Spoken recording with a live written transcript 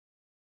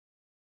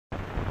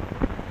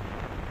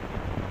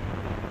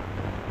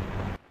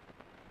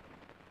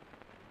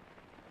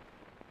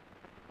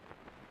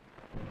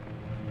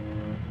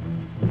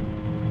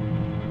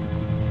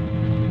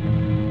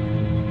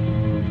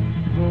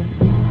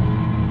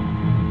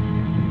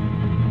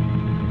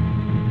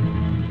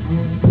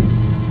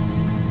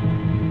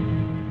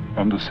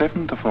On the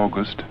 7th of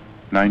August,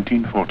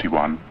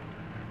 1941,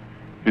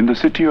 in the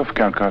city of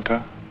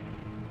Calcutta,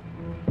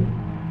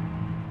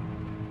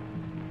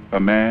 a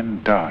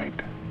man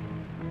died.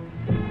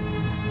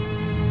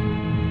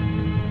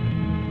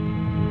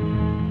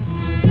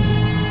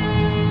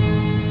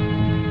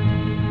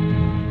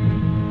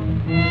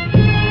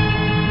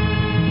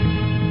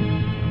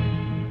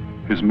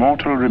 His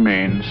mortal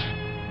remains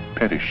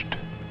perished,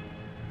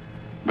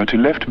 but he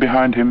left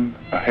behind him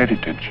a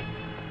heritage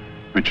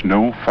which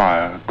no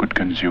fire could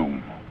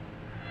consume.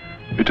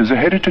 It is a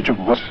heritage of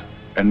words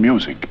and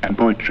music and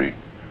poetry,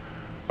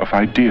 of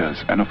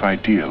ideas and of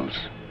ideals,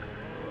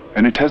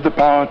 and it has the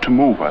power to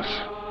move us,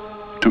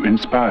 to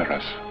inspire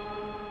us,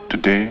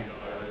 today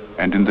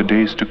and in the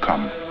days to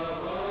come.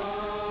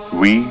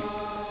 We,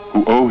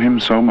 who owe him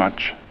so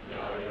much,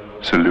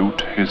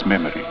 salute his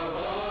memory.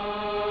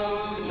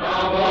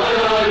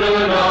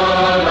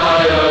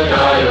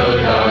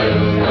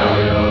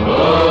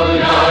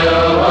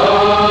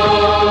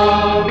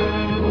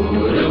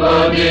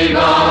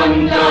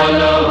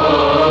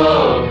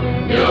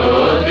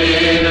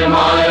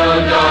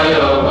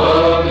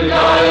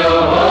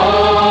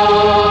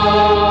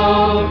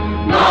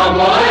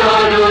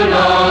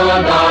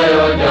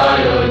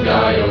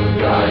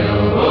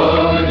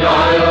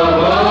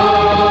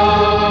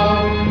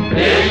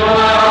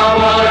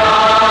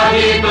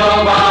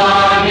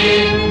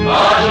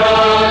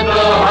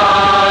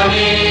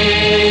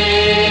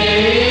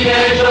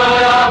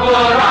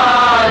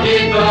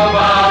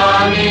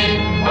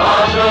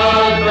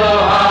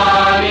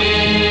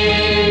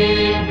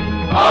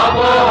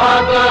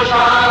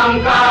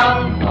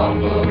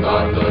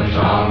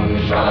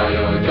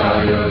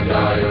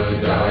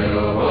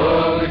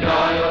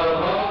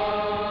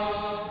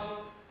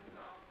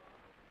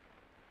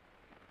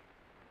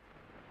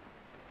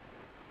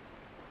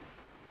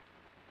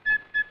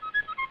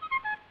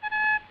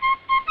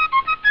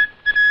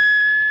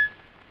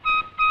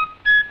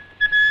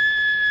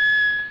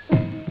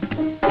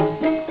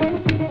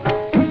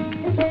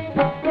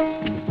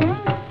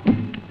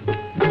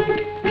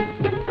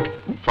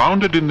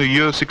 Founded in the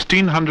year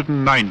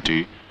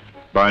 1690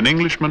 by an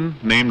Englishman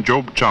named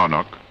Job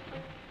Charnock,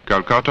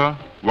 Calcutta,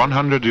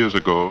 100 years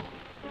ago,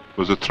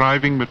 was a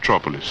thriving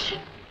metropolis.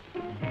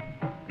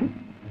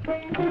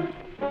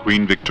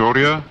 Queen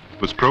Victoria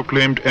was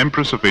proclaimed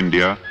Empress of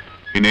India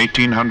in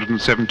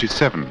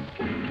 1877.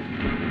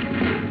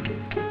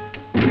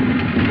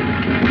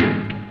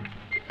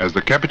 As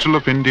the capital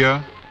of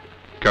India,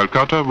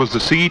 Calcutta was the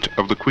seat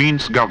of the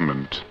Queen's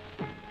government.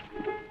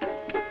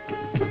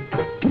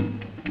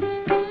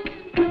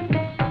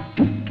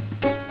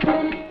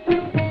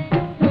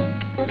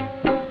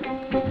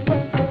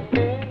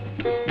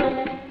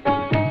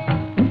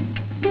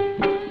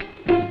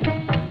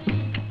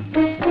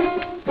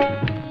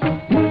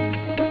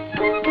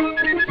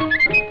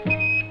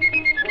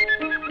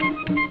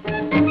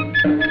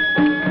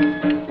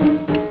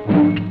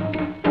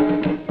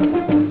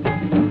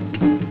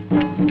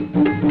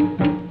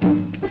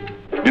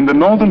 In the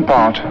northern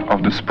part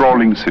of the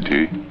sprawling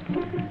city,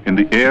 in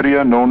the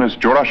area known as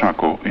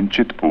Jorashako in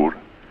Chitpur,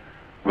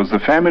 was the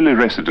family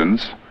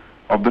residence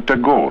of the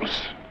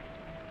Tagores.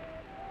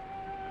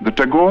 The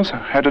Tagores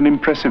had an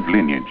impressive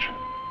lineage.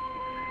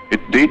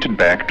 It dated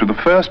back to the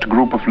first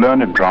group of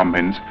learned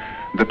Brahmins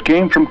that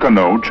came from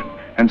Kannauj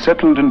and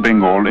settled in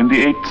Bengal in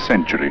the 8th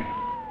century.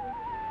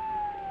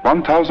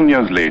 1,000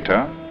 years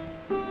later,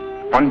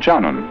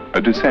 Panchanan,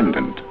 a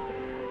descendant,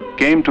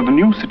 came to the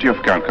new city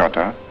of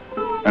Calcutta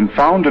and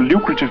found a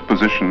lucrative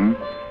position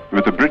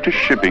with a British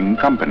shipping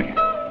company.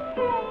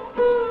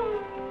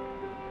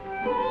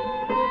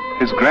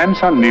 His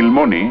grandson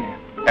Nilmoni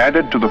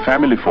added to the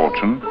family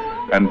fortune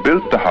and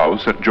built the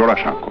house at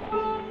Jorashako.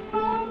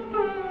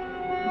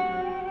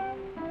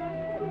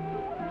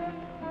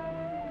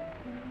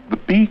 The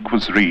peak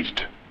was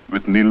reached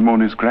with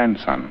Nilmoni's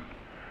grandson,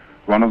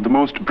 one of the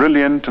most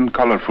brilliant and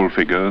colorful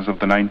figures of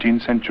the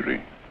 19th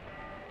century.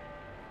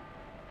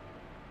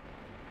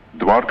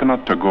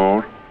 Rabindranath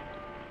Tagore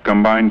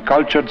combined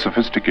cultured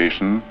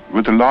sophistication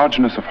with a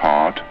largeness of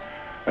heart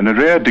and a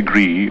rare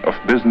degree of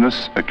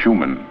business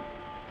acumen.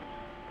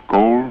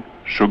 Coal,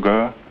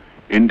 sugar,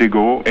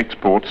 indigo,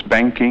 exports,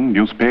 banking,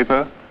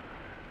 newspaper.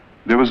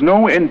 There was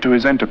no end to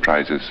his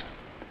enterprises,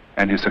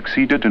 and he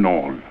succeeded in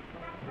all.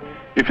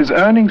 If his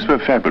earnings were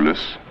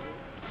fabulous,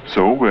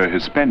 so were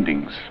his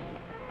spendings.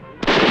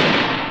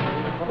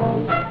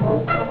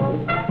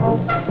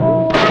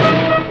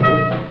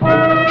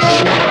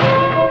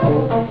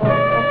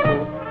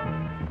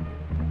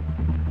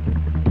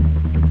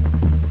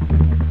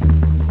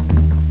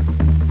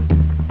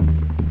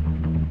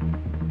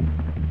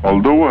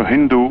 Although a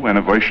Hindu and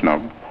a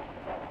Vaishnava,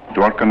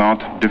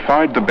 Dwarkanath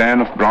defied the ban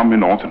of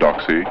Brahmin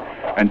orthodoxy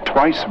and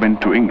twice went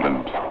to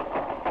England.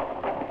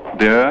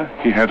 There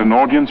he had an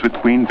audience with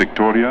Queen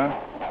Victoria,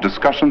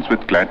 discussions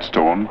with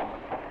Gladstone,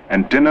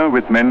 and dinner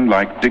with men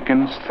like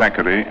Dickens,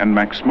 Thackeray, and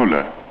Max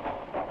Muller.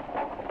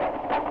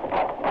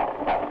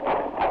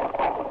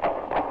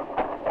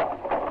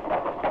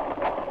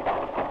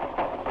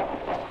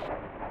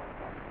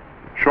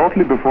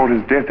 Shortly before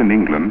his death in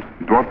England,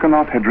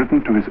 Dwarkanath had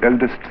written to his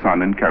eldest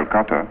son in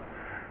Calcutta,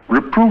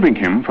 reproving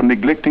him for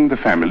neglecting the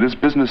family's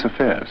business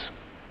affairs.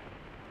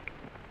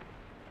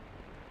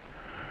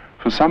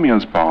 For some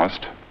years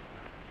past,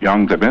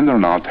 young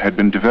Rabindranath had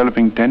been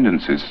developing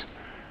tendencies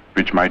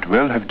which might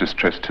well have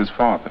distressed his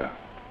father.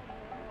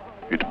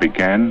 It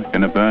began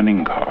in a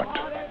burning cart.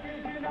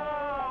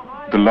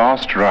 The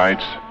last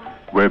rites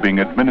were being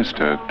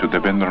administered to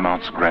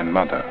Rabindranath's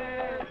grandmother.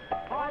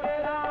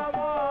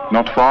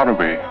 Not far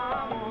away,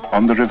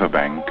 on the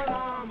riverbank,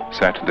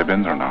 sat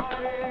Rabindranath.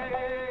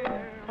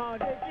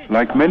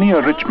 Like many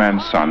a rich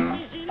man's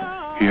son,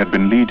 he had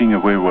been leading a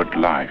wayward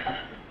life,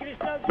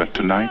 but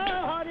tonight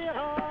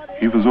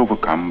he was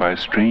overcome by a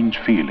strange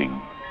feeling.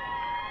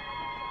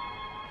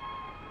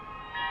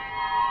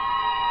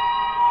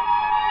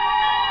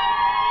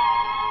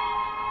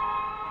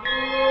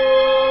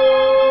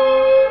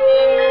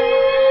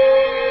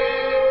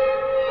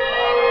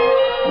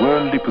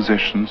 Worldly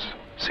possessions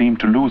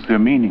seemed to lose their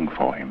meaning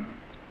for him.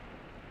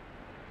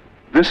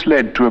 This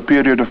led to a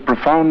period of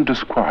profound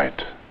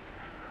disquiet,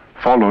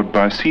 followed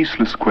by a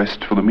ceaseless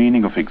quest for the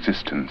meaning of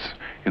existence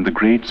in the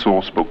great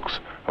source books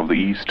of the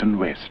East and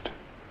West.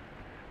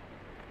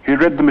 He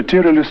read the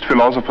materialist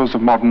philosophers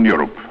of modern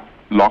Europe,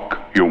 Locke,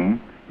 Hume,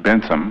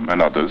 Bentham,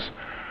 and others,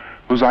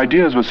 whose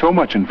ideas were so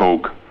much in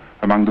vogue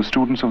among the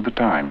students of the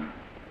time.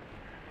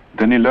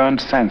 Then he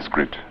learned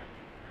Sanskrit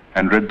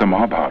and read the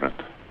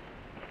Mahabharata.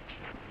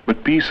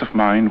 But peace of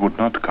mind would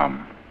not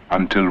come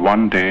until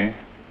one day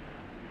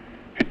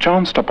he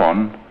chanced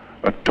upon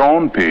a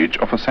torn page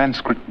of a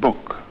Sanskrit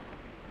book.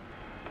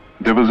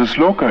 There was a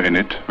sloka in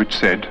it which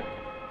said,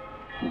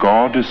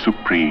 "God is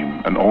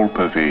supreme and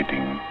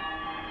all-pervading.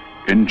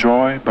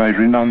 Enjoy by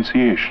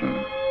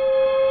renunciation.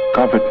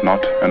 Covet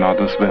not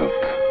another's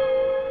wealth."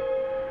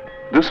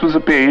 This was a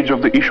page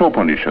of the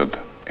Ishopanishad,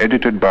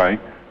 edited by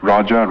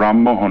Raja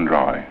Ram Mohan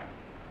Rai.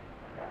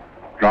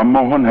 Ram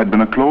Mohan had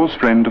been a close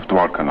friend of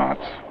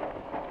Dwarkanath's.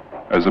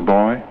 As a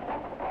boy,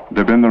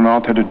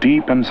 Rabindranath had a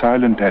deep and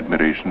silent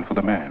admiration for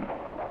the man.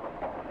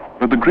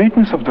 But the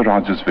greatness of the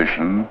Raja's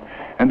vision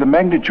and the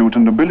magnitude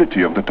and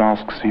nobility of the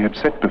tasks he had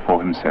set before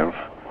himself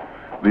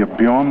were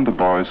beyond the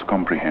boy's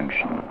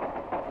comprehension.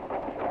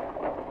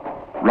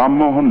 Ram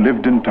Mohan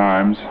lived in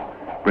times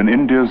when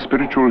India's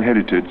spiritual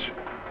heritage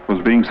was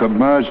being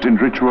submerged in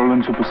ritual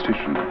and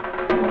superstition.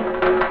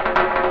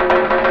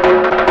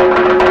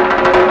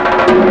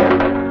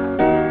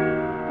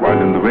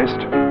 While in the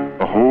West,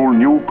 a whole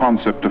new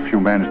concept of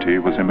humanity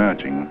was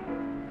emerging.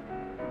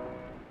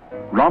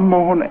 Ram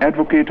Mohan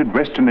advocated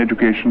Western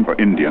education for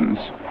Indians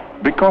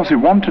because he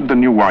wanted the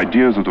new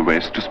ideas of the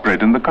West to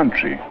spread in the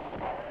country.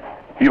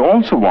 He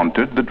also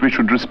wanted that we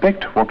should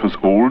respect what was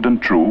old and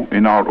true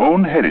in our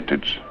own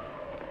heritage.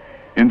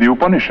 In the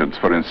Upanishads,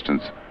 for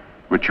instance,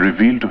 which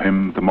revealed to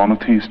him the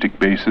monotheistic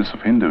basis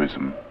of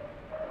Hinduism.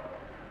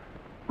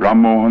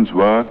 Ram Mohan's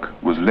work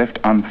was left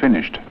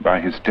unfinished by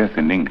his death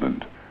in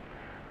England.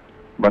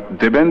 But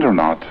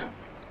Rabindranath,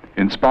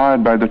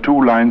 inspired by the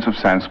 2 lines of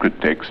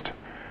Sanskrit text,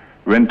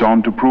 went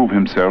on to prove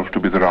himself to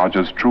be the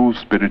Raja's true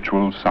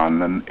spiritual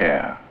son and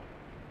heir.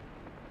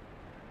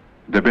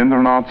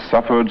 Rabindranath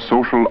suffered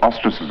social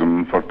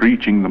ostracism for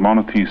preaching the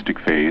monotheistic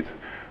faith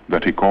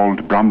that he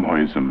called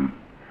Brahmoism,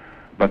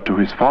 but to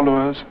his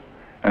followers,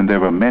 and there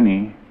were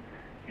many,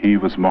 he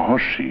was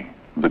Maharshi,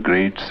 the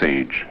great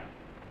sage.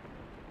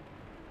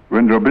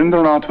 When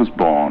Rabindranath was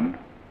born,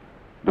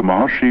 the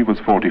Maharshi was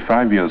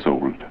 45 years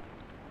old.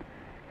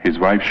 His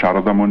wife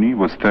Sharada Muni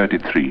was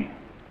 33.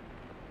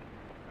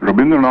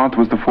 Rabindranath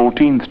was the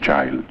 14th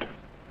child.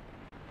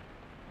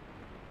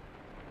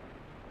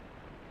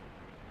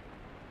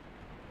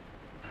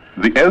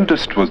 The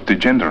eldest was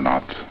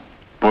Dwijendranath,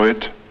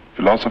 poet,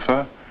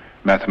 philosopher,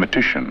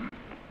 mathematician.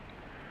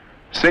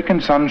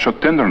 Second son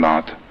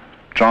Satyendranath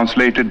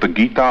translated the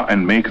Gita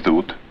and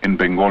Meghdut in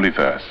Bengali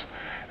verse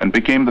and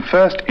became the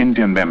first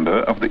Indian member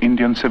of the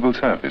Indian civil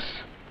service.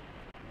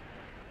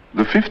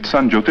 The 5th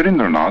son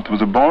Jyotirindranath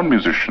was a born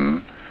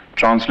musician,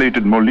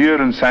 translated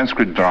Moliere and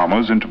Sanskrit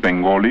dramas into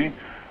Bengali,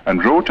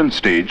 and wrote and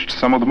staged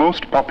some of the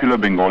most popular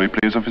Bengali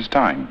plays of his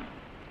time.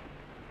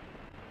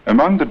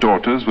 Among the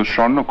daughters was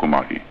Swarna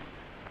Kumari,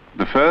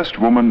 the first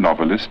woman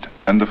novelist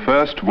and the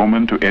first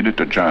woman to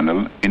edit a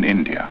journal in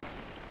India.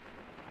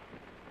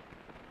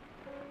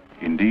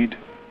 Indeed,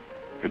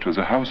 it was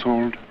a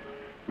household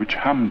which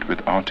hummed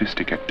with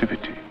artistic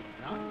activity.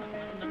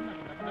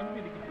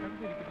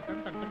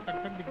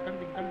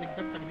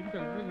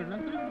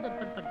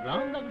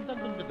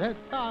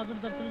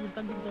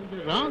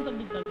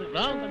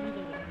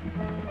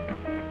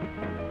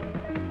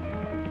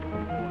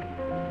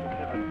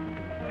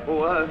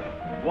 O earth,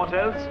 what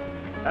else?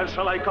 And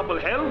shall I couple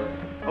hell?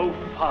 Oh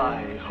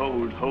fie,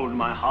 hold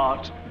my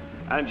heart.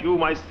 And you,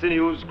 my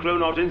sinews, grow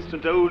not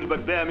instant old,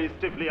 but bear me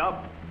stiffly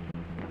up.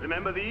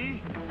 Remember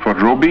thee? For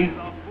Roby,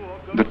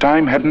 the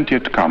time hadn't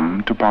yet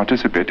come to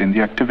participate in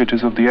the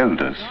activities of the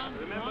elders.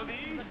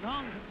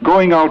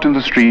 Going out in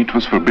the street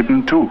was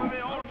forbidden too,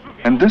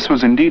 and this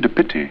was indeed a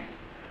pity,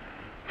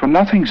 for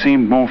nothing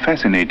seemed more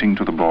fascinating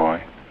to the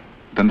boy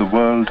than the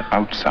world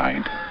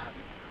outside.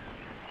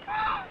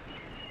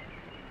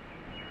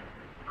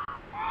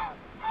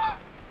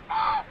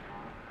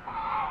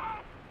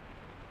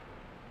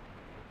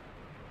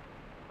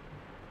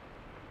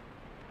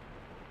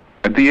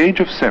 At the age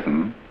of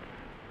 7,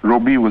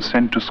 Robbie was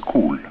sent to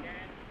school.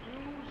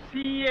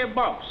 See a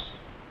box.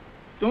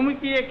 তুমি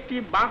কি একটি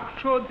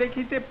বাক্স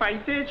দেখিতে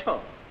পাইতেছ?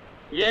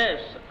 Yes,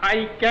 I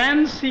can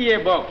see a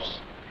box.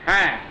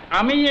 হ্যাঁ,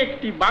 আমি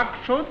একটি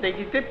বাক্স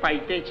দেখিতে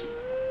পাইতেছি।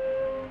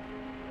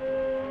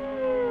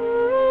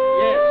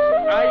 Yes,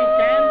 I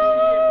can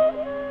see a box.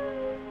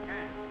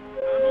 হ্যাঁ,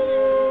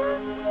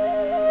 আমি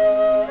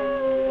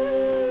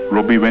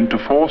Robbie went to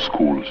 4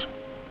 schools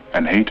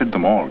and hated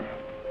them all.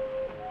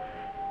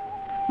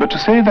 But to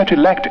say that he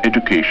lacked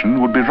education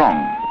would be wrong.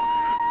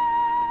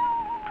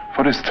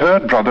 For his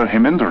third brother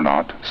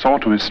Rabindranath saw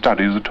to his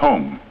studies at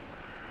home,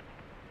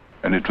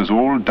 and it was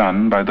all done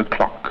by the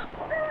clock.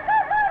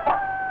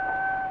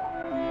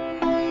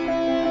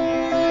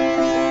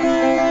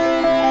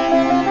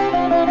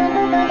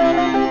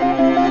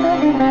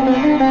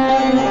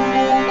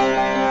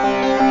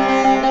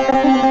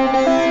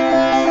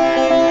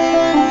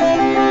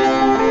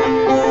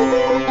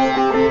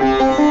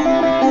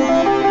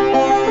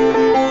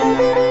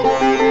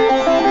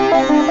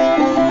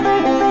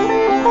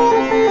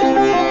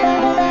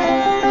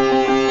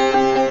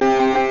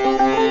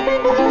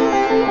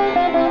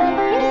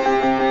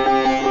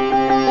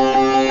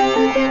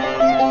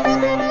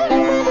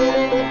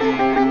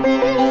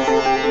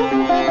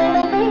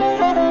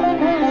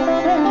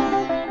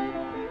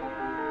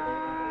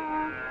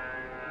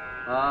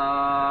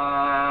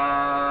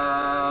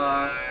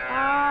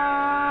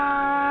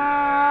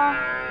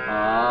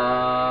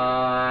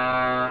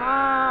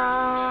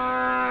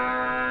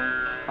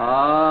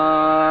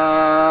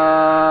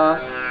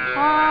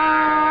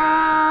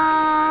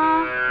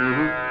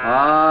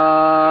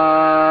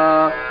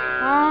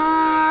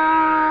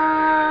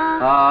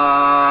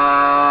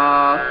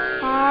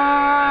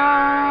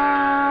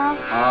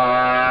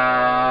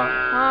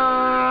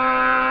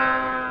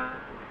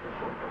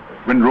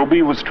 When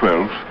Robbie was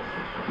 12,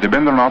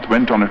 Rabindranath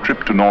went on a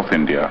trip to North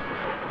India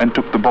and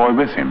took the boy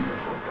with him.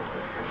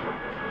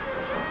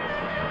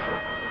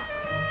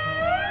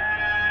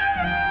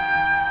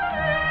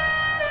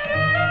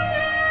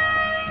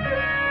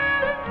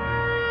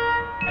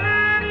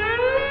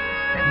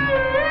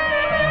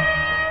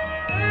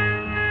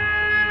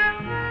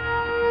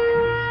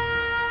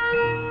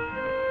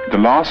 The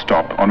last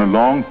stop on a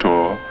long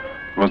tour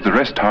was the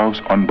rest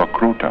house on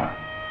Bakrota,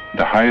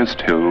 the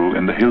highest hill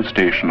in the hill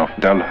station of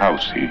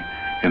Dalhousie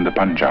in the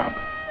Punjab.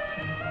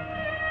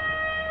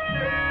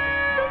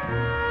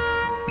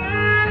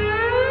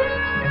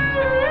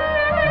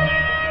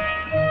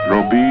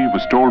 Robbie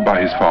was told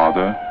by his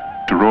father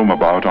to roam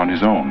about on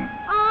his own.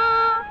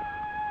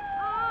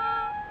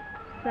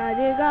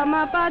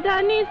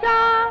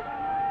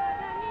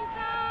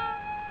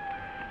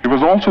 He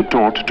was also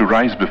taught to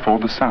rise before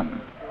the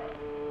sun.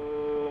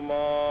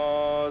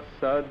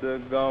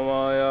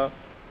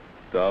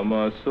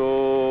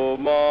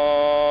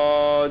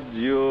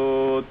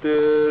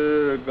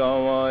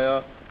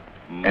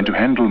 And to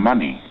handle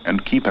money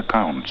and keep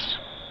accounts.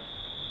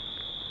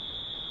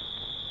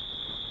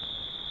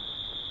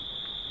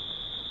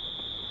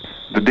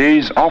 The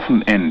days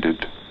often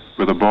ended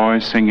with a boy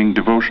singing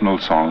devotional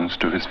songs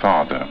to his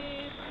father.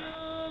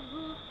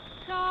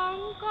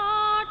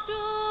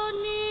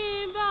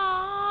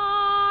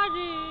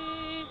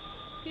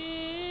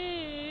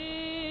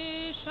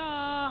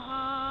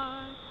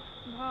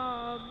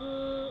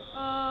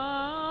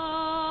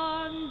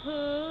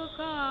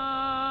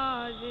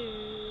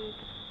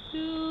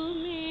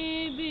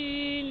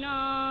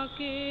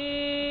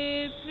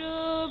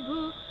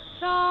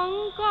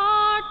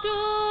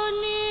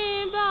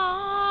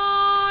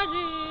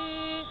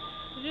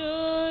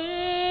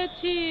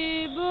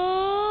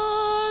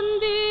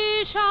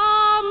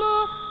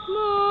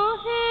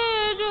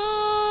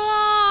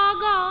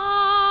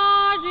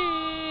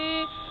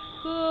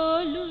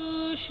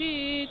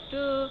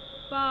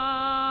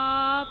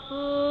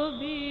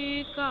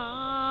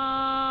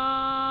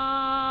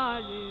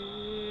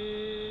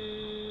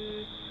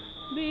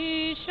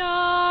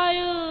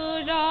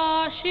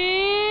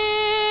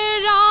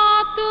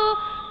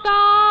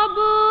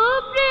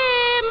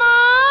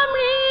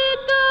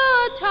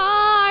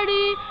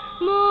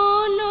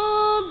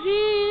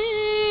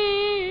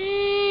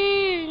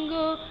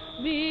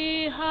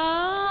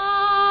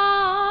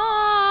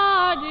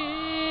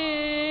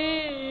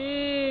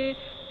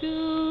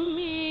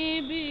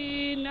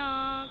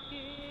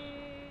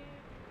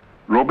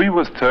 Robbie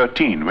was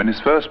 13 when his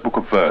first book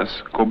of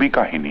verse, Kobi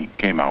Kahini,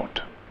 came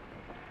out.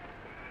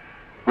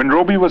 When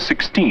Robbie was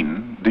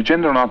 16,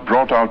 Rabindranath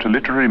brought out a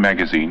literary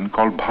magazine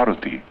called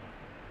Bharati,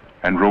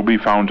 and Robbie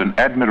found an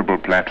admirable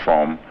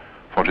platform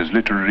for his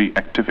literary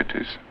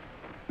activities.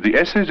 The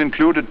essays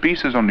included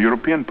pieces on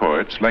European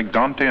poets like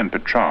Dante and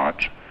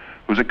Petrarch,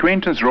 whose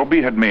acquaintance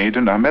Robbie had made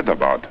in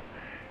Ahmedabad,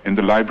 in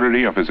the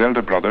library of his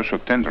elder brother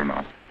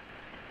Satyendranath.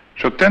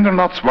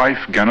 Satyendranath's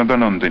wife Ganada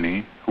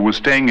Nandini, who who was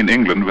staying in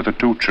England with her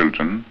 2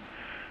 children,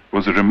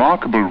 was a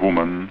remarkable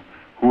woman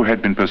who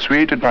had been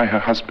persuaded by her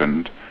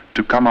husband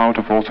to come out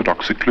of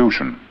orthodox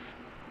seclusion.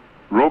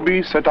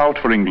 Roby set out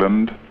for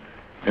England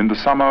in the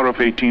summer of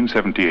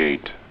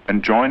 1878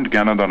 and joined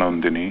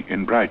Ganadanandini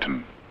in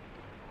Brighton.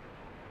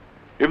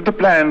 If the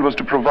plan was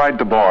to provide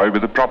the boy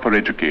with a proper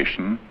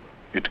education,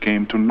 it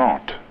came to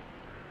naught,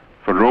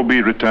 for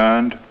Roby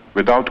returned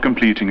without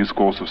completing his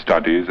course of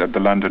studies at the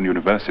London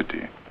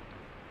University.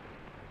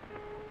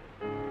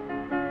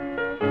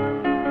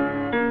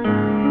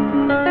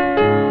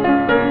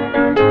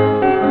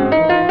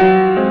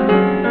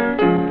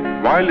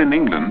 While in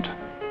England,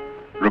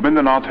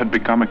 Rabindranath had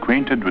become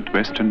acquainted with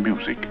Western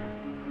music.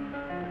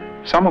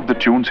 Some of the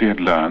tunes he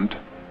had learned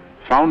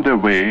found their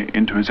way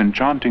into his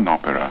enchanting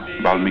opera,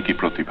 Valmiki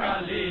Pratibha.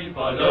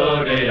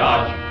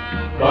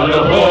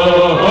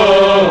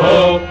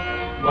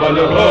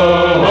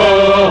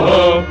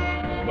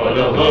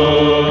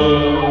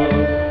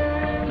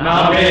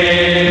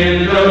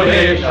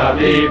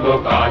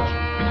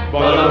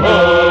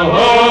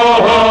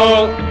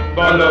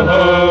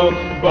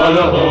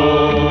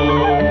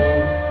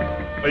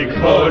 ওই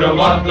ঘোর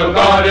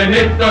মস্তকারে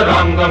নিত্য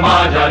রঙ্গ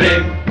মাঝারে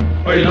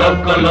ওই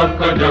লক্ষ লক্ষ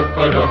যক্ষ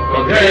লক্ষ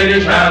ঘেরি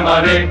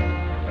শ্যামারে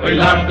ওই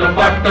লাট্ট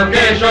পাট্ট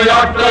কেশ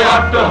অট্ট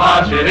অট্ট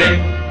হাসে রে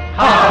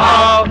হা হা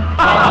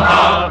হা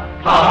হা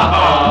হা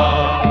হা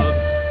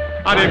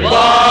আরে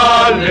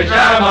বল রে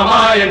শ্যামা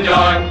মায়ের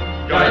জয়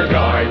জয়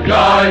জয়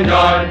জয়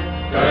জয়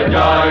জয়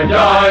জয়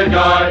জয়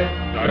জয়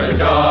জয়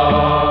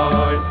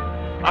জয়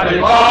আরে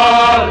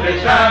বল রে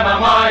শ্যামা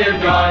মায়ের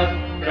জয়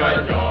জয়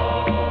জয়।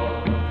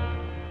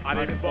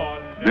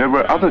 There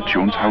were other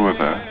tunes,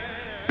 however,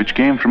 which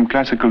came from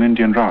classical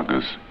Indian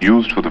ragas,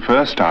 used for the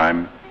first time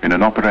in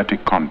an operatic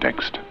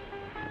context.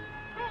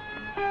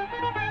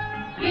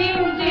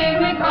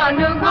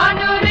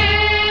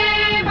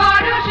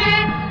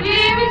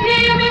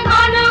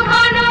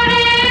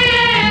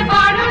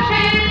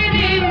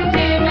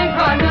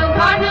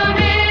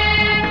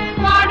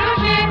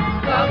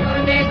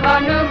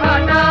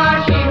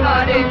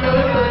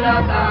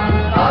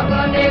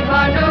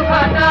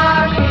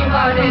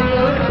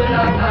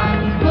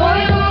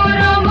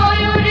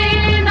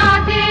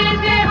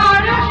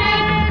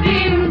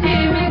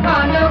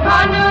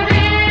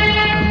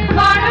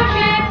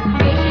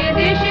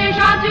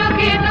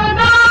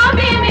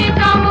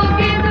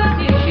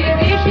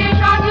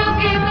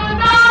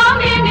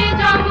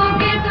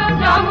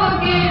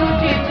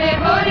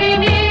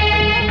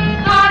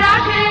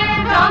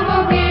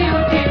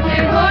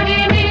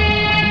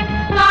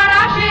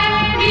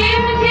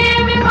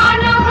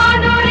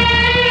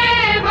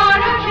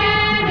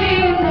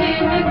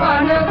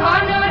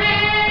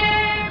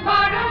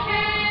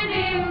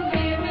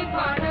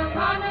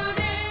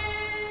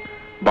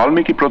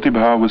 Valmiki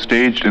Pratibha was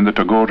staged in the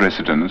Tagore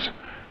residence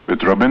with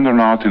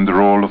Rabindranath in the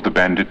role of the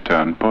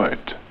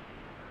bandit-turned-poet.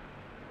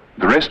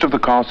 The rest of the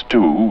cast,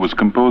 too,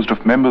 was composed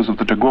of members of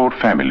the Tagore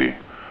family,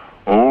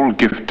 all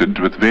gifted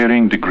with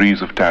varying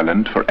degrees of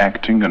talent for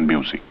acting and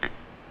music.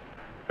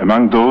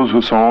 Among those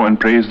who saw and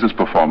praised this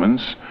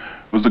performance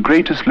was the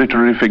greatest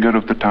literary figure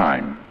of the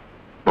time,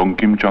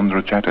 Bankim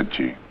Chandra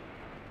Chatterjee.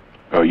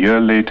 A year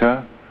later,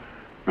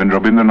 when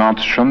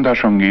Rabindranath's Shandha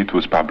Sangeet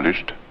was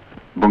published,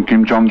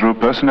 Bankim Chandra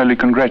personally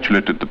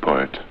congratulated the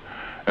poet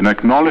and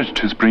acknowledged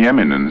his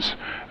preeminence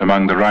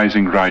among the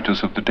rising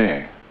writers of the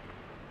day.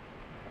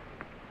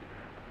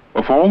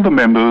 Of all the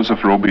members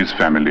of Roby's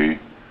family,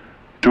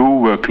 2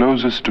 were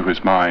closest to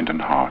his mind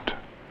and heart.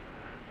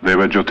 They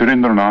were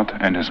Jyotirindranath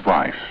and his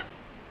wife.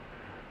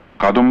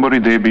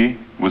 Kadambari Devi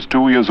was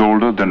 2 years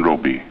older than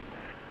Roby.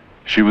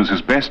 She was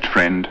his best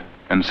friend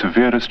and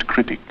severest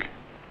critic.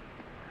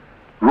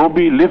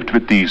 Roby lived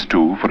with these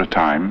 2 for a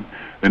time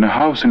in a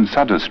house in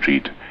Sutter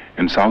Street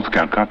in South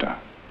Calcutta.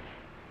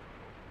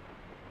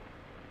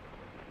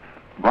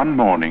 One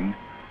morning,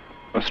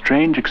 a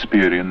strange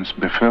experience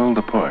befell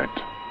the poet.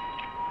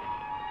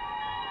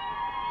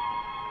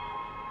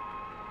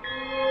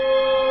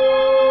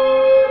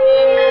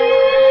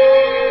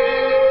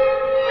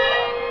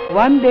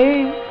 One day,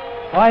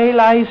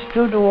 while I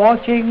stood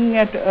watching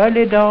at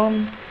early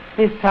dawn,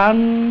 the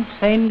sun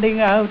sending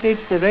out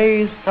its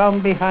rays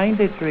from behind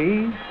the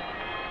trees,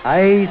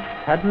 I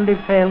suddenly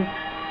felt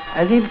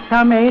as if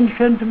some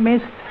ancient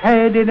mist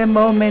had in a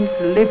moment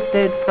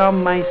lifted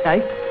from my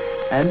sight,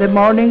 and the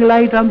morning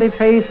light on the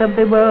face of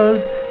the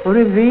world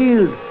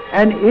revealed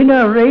an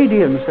inner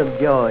radiance of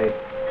joy.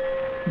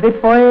 The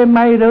poem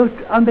I wrote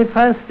on the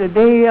first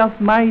day of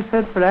my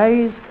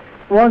surprise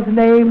was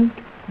named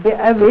The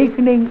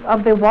Awakening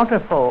of the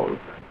Waterfalls.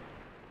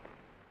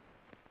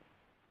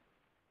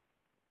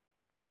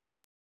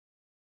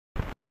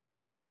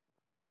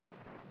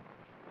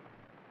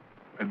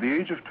 At the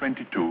age of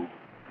 22,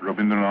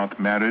 Rabindranath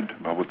married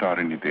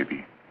Bhavatarini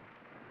Devi.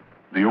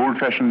 The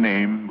old-fashioned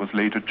name was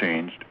later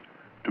changed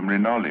to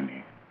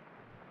Mrinalini.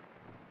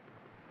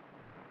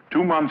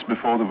 2 months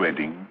before the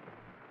wedding,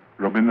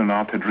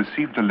 Rabindranath had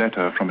received a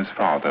letter from his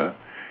father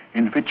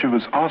in which he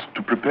was asked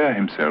to prepare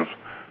himself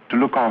to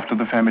look after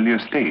the family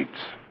estates.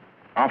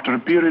 After a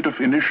period of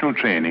initial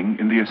training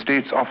in the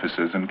estate's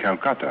offices in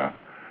Calcutta,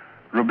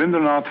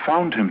 Rabindranath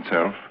found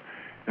himself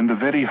in the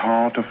very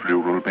heart of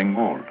rural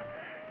Bengal,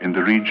 in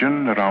the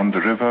region around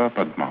the river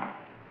Padma.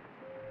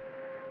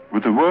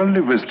 With a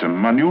worldly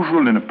wisdom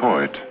unusual in a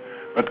poet,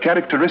 but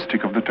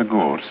characteristic of the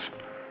Tagores,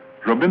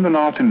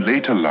 Rabindranath in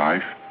later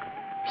life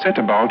set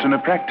about in a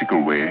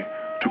practical way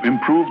to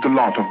improve the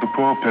lot of the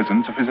poor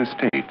peasants of his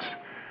estates,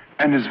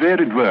 and his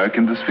varied work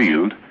in this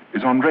field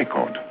is on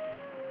record.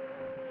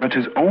 But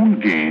his own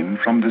gain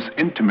from this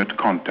intimate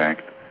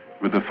contact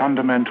with the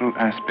fundamental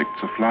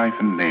aspects of life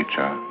and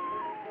nature,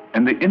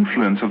 and the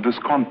influence of this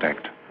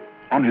contact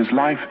on his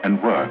life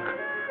and work,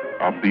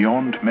 are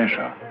beyond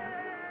measure.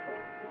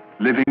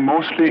 Living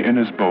mostly in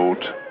his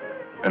boat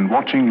and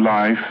watching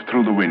life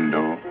through the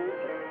window,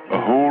 a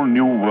whole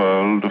new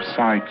world of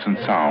sights and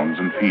sounds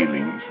and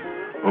feelings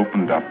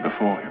opened up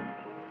before him.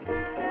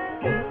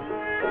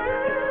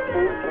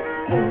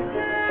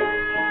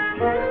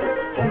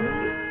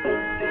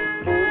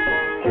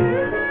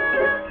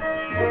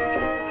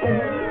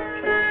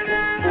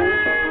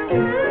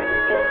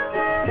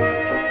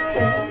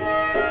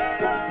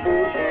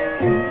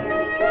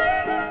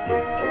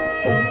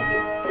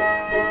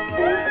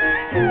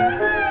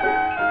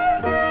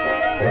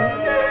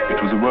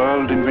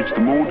 In which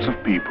the moods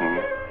of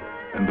people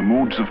and the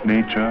moods of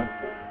nature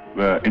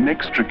were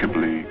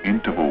inextricably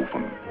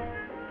interwoven.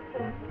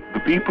 The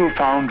people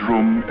found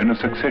room in a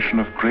succession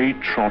of great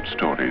short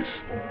stories,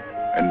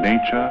 and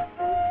nature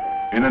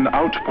in an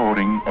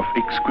outpouring of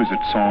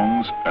exquisite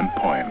songs and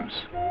poems.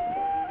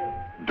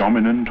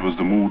 Dominant was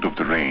the mood of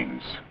the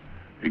rains,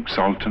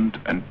 exultant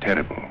and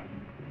terrible.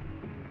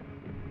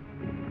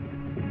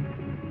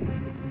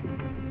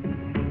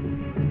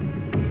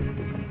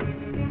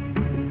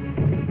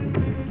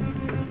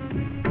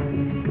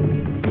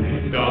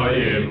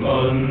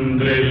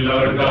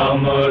 Mandrillar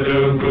gamar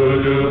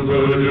guru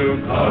guru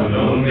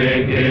khalo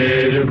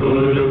megher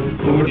guru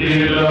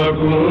kutila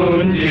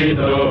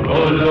kunjito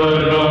holo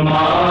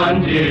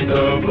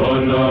romanchito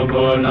bono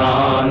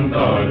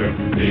bonantar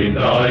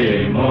hridaye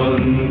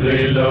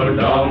mandrillar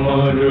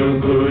gamar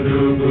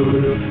guru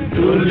guru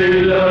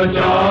tulila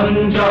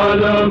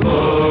chanchal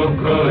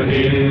bokho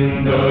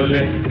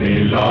hindole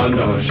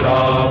milano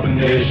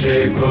shabne she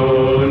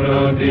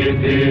kono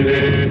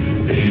titire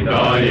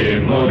hridaye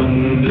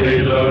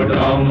mandrillar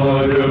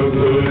gamar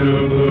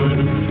guru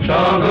guru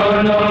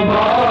shagana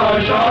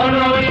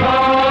bhashana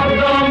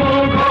shabda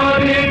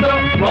mukharita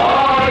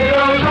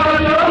vajra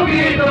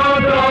sajogita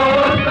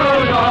drasta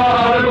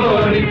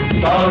sharvari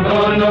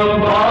shagana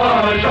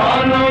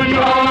bhashana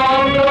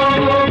shabda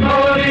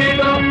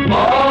mukharita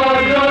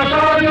vajra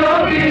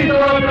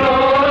sajogita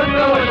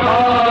drasta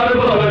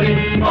sharvari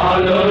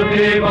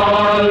alati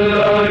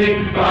ballari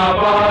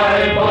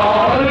kapai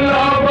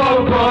pallava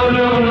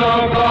kolona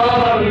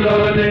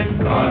kallale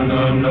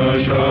kanana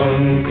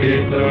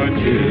shankita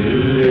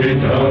chilli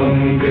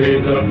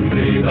chankita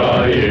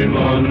hridaye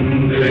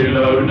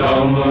mandrila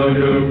damar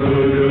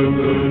guru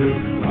guru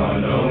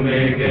khalo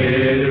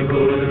megher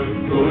guru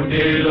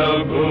kutila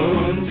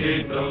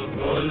kunchita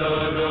kola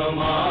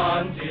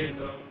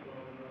romanchita.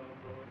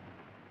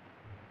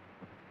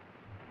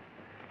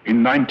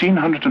 In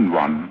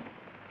 1901,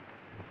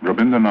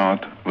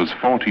 Rabindranath was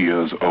 40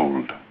 years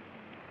old.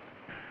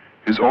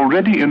 His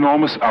already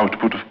enormous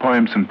output of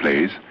poems and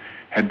plays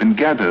had been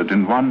gathered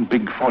in one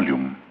big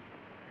volume.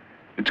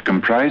 It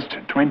comprised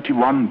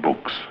 21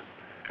 books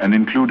and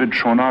included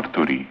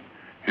Shonarturi,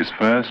 his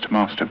first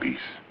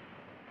masterpiece.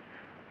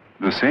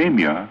 The same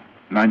year,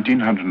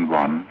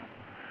 1901,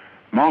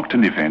 marked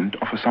an event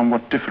of a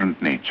somewhat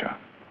different nature.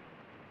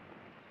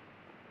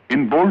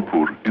 In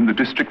Bolpur, in the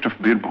district of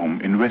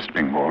Birbhum in West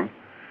Bengal,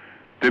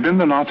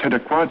 Rabindranath had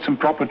acquired some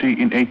property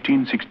in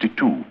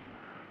 1862,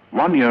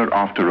 1 year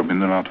after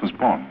Rabindranath was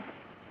born.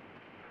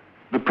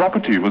 The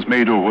property was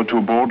made over to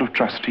a board of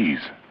trustees,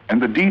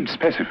 and the deed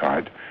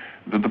specified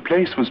that the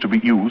place was to be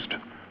used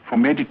for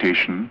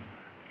meditation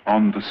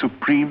on the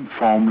supreme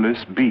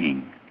formless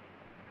being.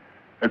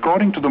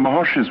 According to the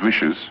Maharshi's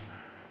wishes,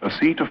 a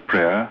seat of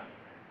prayer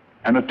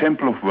and a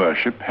temple of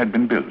worship had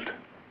been built,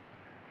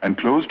 and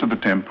close to the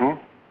temple,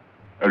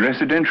 a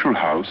residential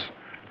house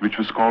which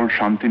was called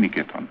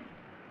Shantiniketan,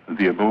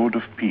 the abode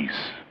of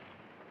peace.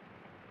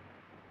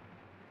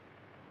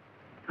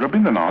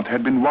 Rabindranath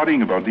had been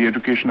worrying about the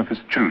education of his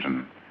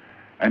children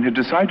and had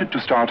decided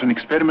to start an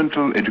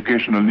experimental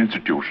educational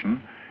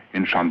institution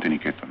in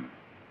Shantiniketan.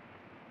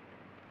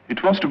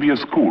 It was to be a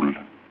school,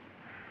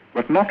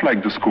 but not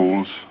like the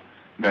schools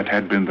that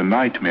had been the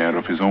nightmare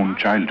of his own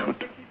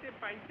childhood.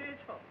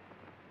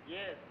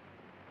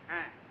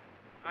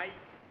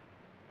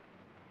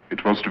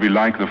 It was to be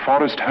like the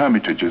forest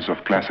hermitages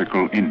of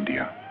classical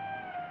India.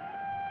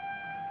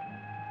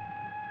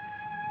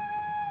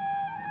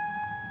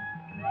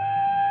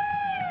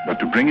 But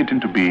to bring it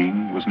into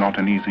being was not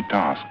an easy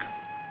task.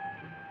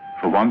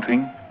 For one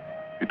thing,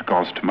 it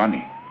cost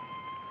money.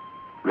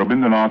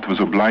 Rabindranath was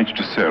obliged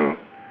to sell,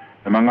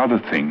 among other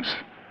things,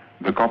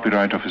 the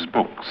copyright of his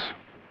books.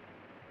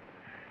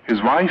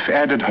 His wife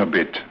added her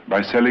bit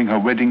by selling her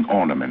wedding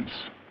ornaments.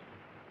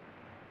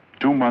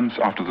 2 months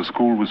after the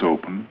school was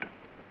opened,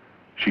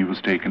 she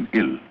was taken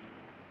ill.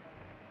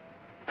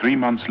 3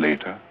 months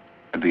later,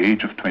 at the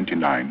age of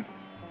 29,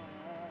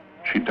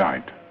 she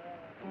died.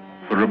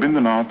 For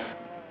Rabindranath,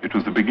 it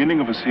was the beginning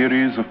of a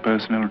series of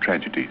personal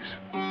tragedies.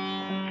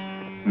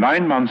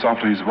 9 months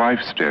after his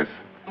wife's death,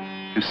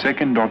 his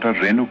second daughter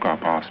Renuka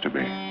passed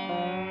away.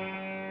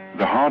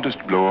 The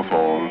hardest blow of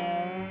all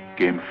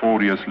came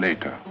 4 years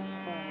later.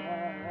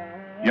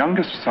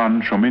 Youngest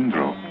son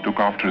Shomindro took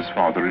after his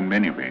father in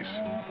many ways.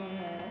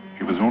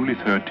 He was only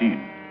 13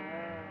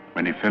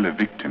 when he fell a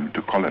victim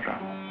to cholera.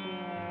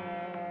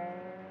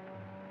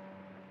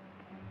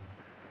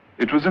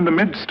 It was in the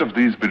midst of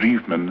these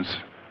bereavements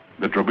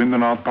that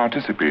Rabindranath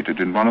participated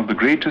in one of the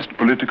greatest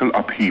political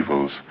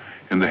upheavals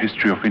in the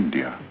history of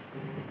India.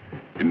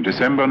 In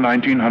December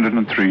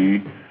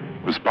 1903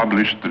 was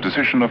published the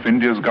decision of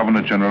India's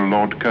Governor-General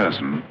Lord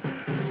Curzon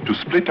to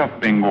split up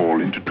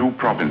Bengal into 2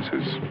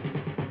 provinces.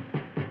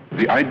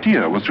 The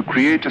idea was to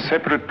create a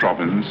separate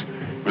province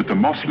with a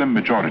Muslim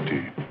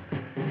majority,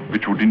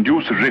 which would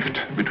induce a rift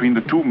between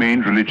the 2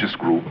 main religious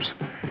groups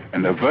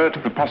and avert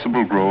the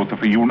possible growth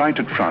of a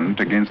united front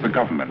against the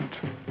government.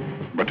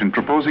 But in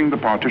proposing the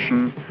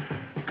partition,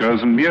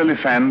 Curzon merely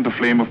fanned the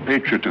flame of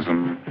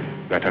patriotism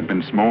that had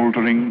been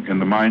smoldering in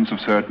the minds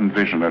of certain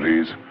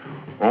visionaries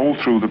all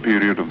through the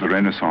period of the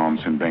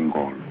Renaissance in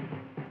Bengal.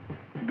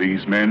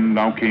 These men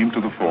now came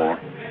to the fore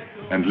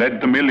and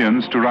led the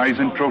millions to rise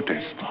in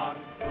protest.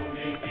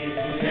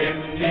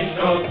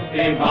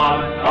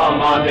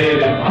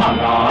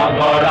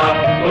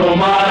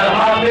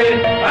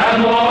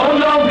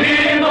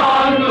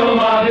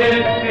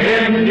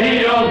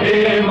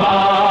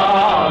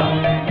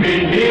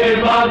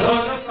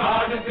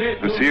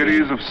 The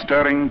series of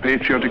stirring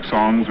patriotic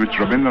songs which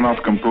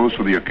Rabindranath composed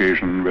for the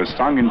occasion were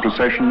sung in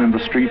procession in the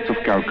streets of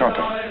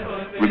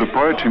Calcutta, with the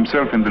poet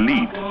himself in the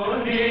lead.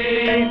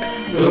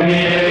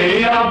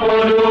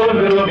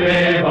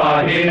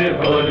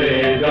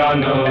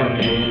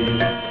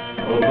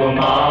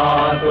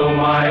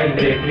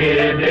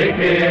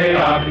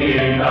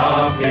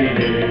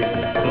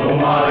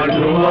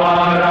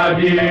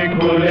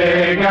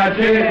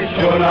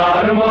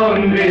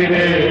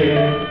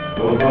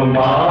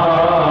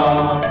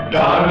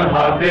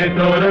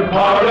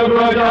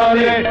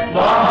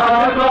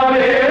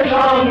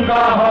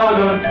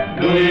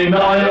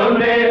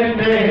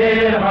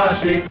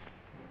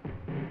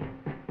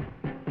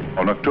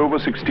 On October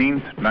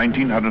 16th,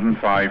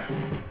 1905,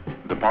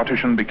 the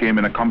partition became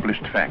an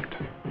accomplished fact.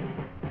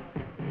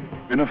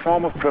 In a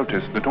form of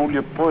protest that only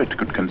a poet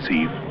could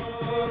conceive,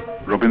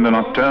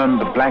 Rabindranath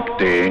turned the Black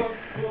Day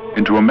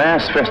into a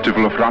mass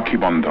festival of Rakhi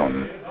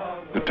Bandhan,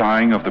 the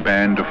tying of the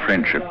band of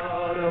friendship.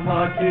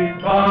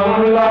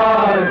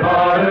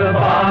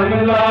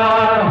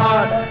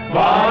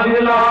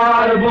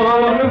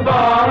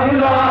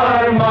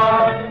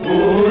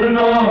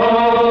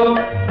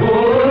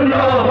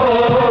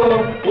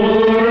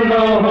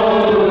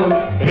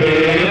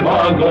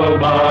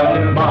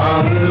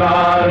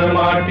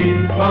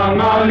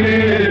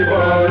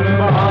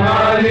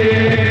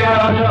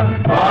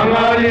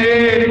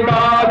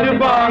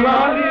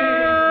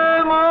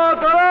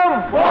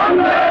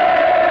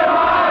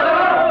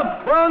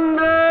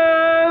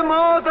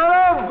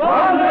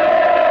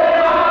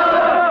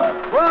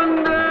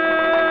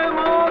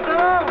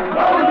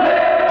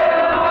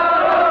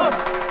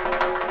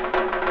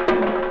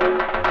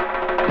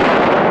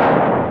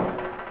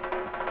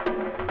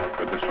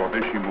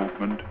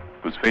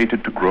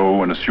 Fated to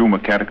grow and assume a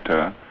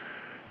character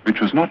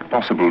which was not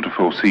possible to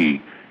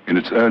foresee in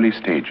its early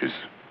stages.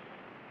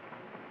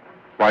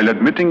 While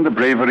admitting the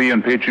bravery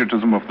and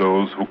patriotism of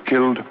those who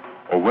killed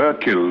or were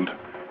killed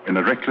in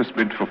a reckless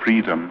bid for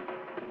freedom,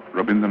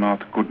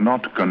 Rabindranath could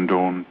not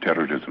condone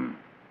terrorism.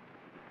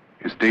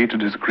 He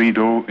stated his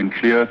credo in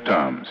clear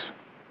terms.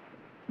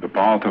 The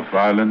path of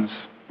violence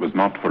was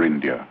not for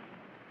India.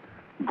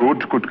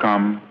 Good could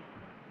come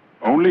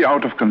only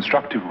out of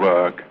constructive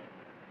work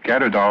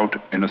carried out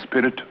in a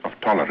spirit of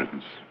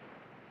tolerance.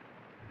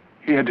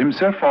 He had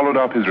himself followed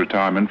up his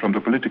retirement from the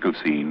political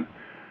scene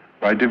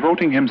by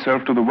devoting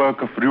himself to the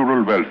work of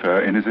rural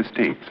welfare in his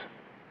estates.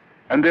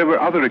 And there were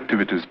other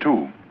activities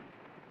too.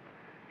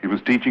 He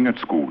was teaching at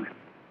school,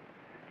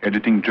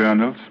 editing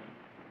journals,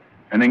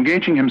 and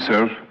engaging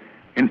himself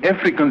in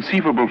every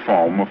conceivable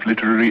form of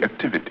literary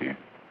activity.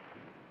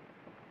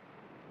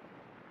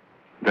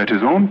 That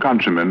his own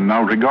countrymen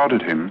now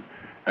regarded him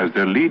as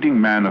their leading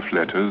man of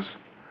letters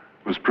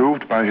was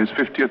proved by his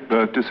 50th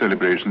birthday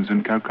celebrations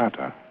in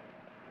Calcutta.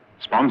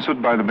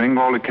 Sponsored by the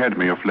Bengal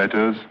Academy of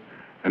Letters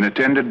and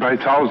attended by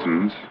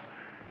thousands,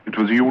 it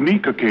was a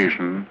unique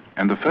occasion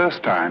and the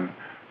first time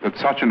that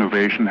such an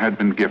ovation had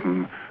been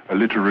given a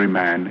literary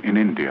man in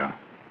India.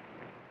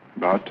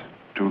 But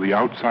to the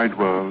outside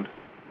world,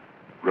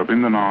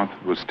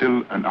 Rabindranath was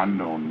still an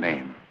unknown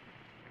name.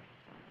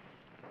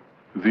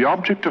 The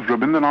object of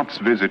Rabindranath's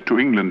visit to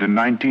England in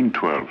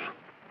 1912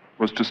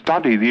 was to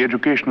study the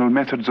educational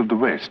methods of the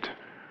West,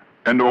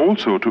 and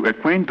also to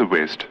acquaint the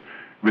West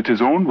with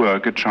his own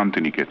work at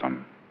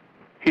Shantiniketan.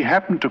 He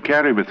happened to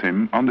carry with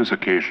him on this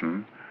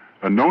occasion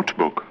a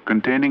notebook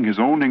containing his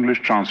own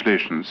English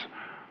translations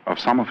of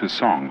some of his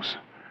songs,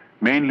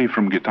 mainly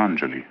from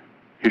Gitanjali.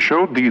 He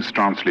showed these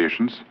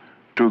translations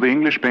to the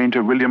English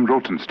painter William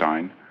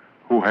Rothenstein,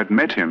 who had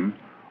met him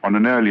on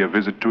an earlier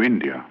visit to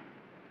India.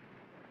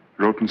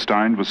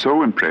 Rothenstein was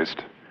so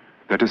impressed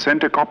that he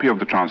sent a copy of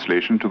the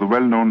translation to the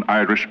well-known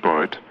Irish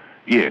poet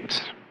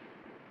Yeats.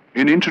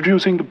 In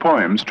introducing the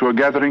poems to a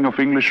gathering of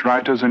English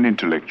writers and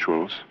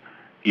intellectuals,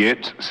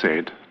 Yeats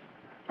said,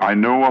 "I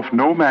know of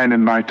no man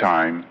in my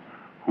time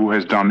who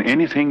has done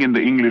anything in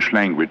the English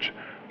language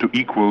to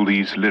equal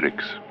these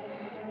lyrics.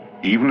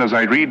 Even as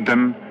I read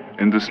them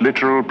in this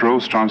literal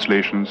prose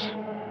translations,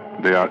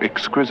 they are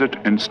exquisite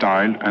in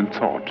style and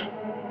thought."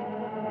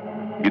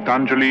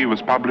 Gitanjali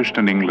was published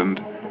in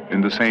England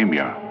in the same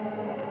year.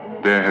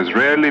 There has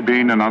rarely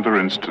been another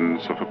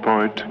instance of a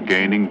poet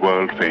gaining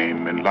world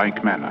fame in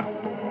like manner.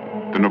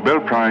 The Nobel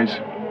Prize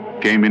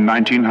came in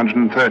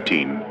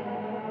 1913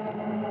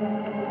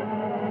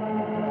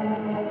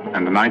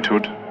 and the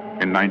knighthood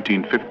in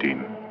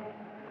 1915,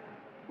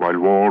 while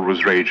war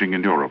was raging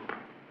in Europe.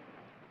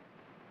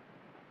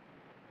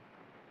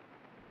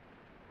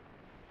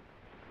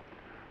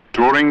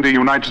 Touring the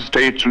United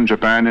States and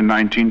Japan in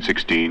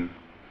 1916,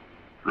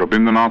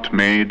 Rabindranath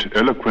made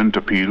eloquent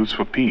appeals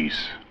for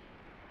peace.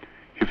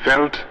 He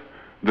felt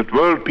that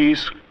world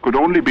peace could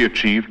only be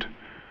achieved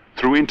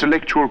through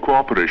intellectual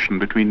cooperation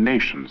between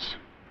nations.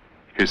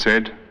 He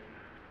said,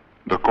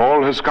 "The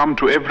call has come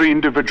to every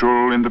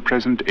individual in the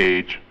present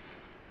age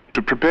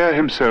to prepare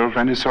himself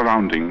and his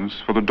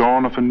surroundings for the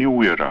dawn of a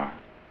new era,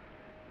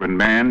 when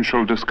man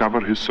shall discover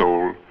his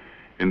soul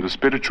in the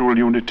spiritual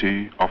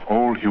unity of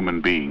all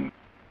human beings."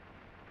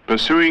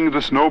 Pursuing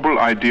this noble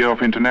idea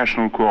of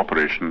international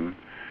cooperation,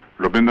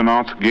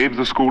 Rabindranath gave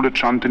the school at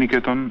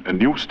Shantiniketan a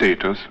new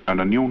status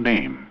and a new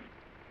name,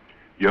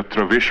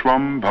 Yatra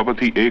Vishwam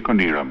Bhavati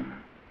Ekaniram,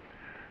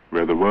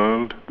 where the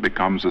world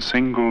becomes a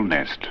single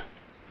nest.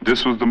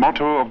 This was the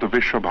motto of the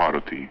Vishwa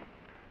Bharati.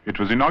 It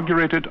was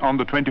inaugurated on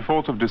the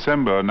 24th of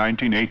December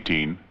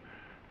 1918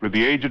 with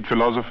the aged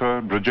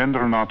philosopher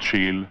Brajendranath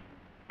Sheel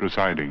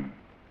presiding.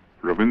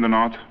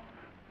 Rabindranath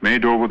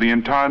made over the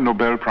entire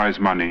Nobel Prize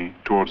money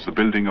towards the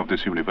building of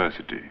this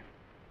university.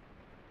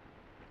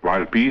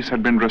 While peace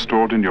had been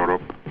restored in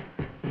Europe,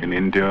 in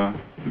India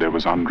there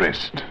was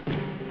unrest.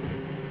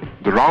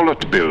 The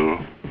Rowlatt Bill,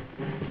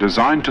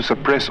 designed to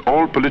suppress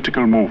all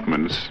political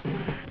movements,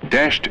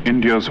 dashed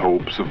India's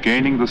hopes of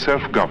gaining the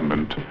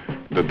self-government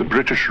that the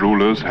British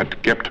rulers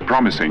had kept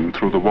promising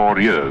through the war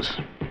years.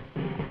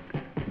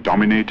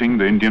 Dominating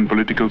the Indian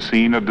political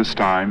scene at this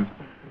time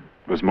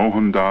was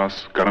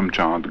Mohandas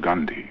Karamchand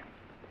Gandhi,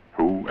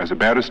 who, as a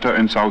barrister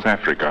in South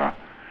Africa,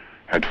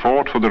 had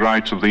fought for the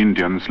rights of the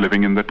Indians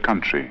living in that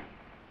country.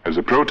 As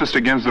a protest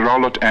against the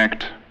Rowlatt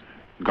Act,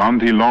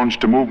 Gandhi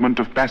launched a movement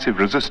of passive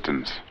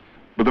resistance.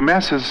 But the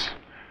masses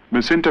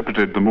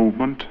misinterpreted the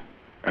movement,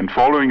 and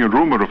following a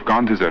rumor of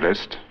Gandhi's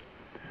arrest,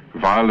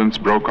 violence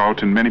broke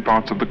out in many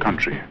parts of the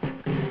country.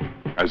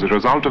 As a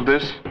result of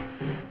this,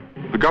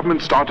 the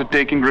government started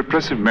taking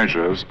repressive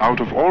measures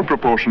out of all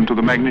proportion to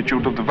the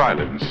magnitude of the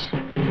violence.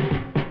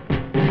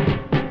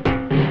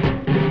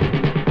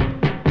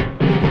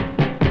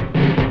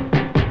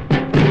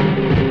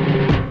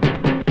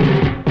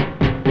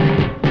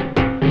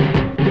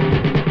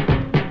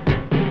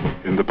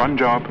 In the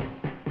Punjab,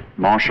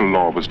 martial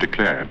law was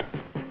declared.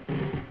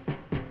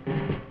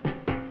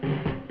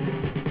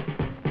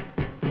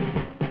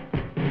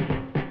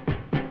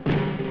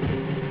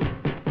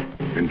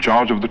 In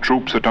charge of the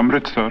troops at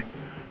Amritsar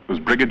was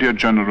Brigadier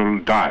General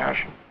Dyer.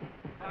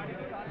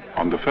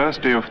 On the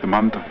first day of the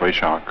month of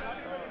Vaishak,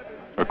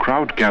 a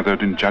crowd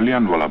gathered in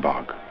Jallianwala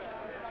Bagh,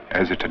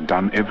 as it had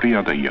done every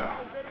other year.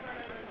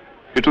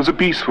 It was a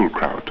peaceful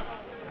crowd,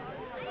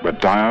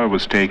 but Dyer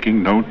was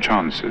taking no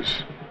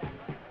chances.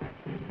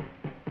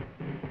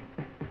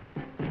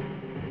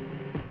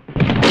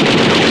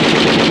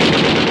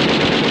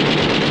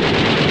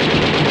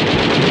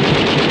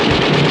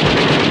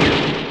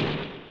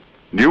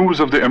 News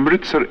of the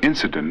Amritsar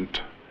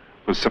incident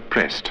was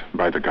suppressed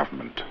by the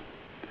government,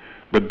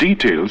 but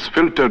details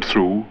filtered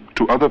through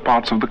to other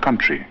parts of the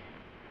country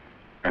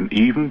and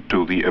even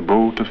to the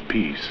abode of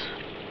peace.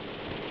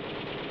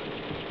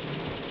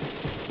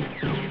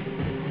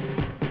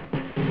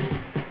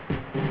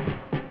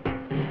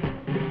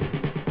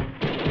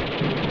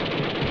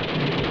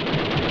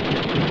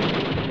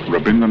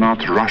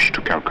 Rabindranath rushed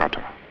to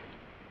Calcutta.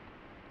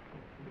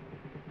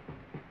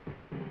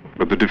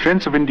 But the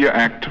Defence of India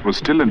Act was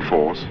still in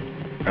force,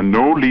 and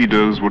no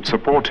leaders would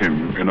support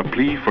him in a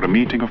plea for a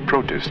meeting of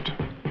protest.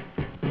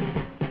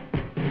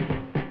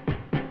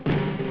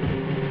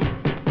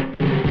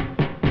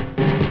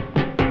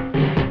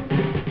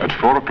 At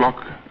 4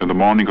 o'clock in the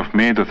morning of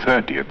May the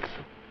 30th,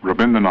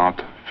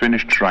 Rabindranath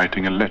finished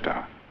writing a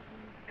letter.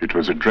 It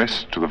was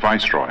addressed to the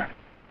Viceroy.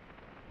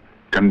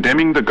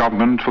 Condemning the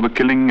government for the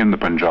killing in the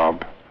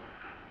Punjab,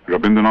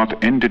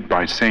 Rabindranath ended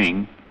by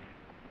saying,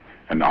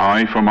 And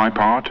I, for my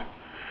part,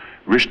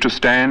 wish to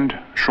stand,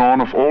 shorn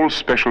of all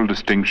special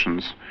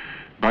distinctions,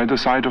 by the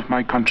side of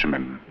my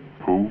countrymen,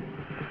 who,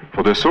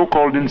 for their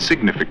so-called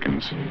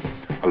insignificance,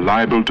 are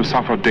liable to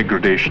suffer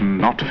degradation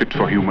not fit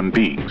for human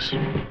beings.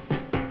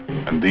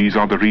 And these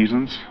are the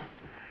reasons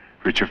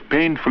which have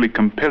painfully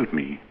compelled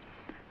me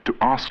to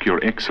ask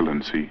Your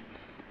Excellency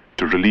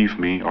to relieve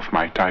me of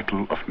my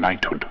title of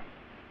knighthood.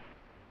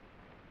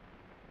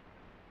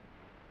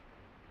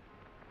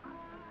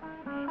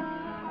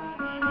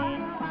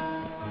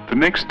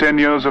 The next 10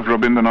 years of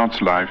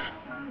Rabindranath's life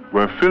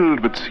were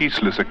filled with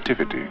ceaseless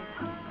activity.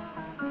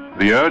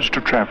 The urge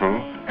to travel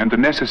and the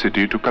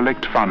necessity to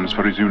collect funds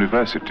for his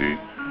university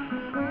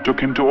took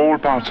him to all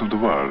parts of the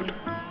world.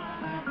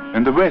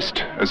 And the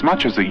West, as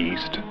much as the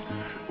East,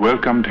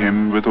 welcomed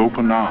him with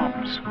open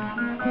arms.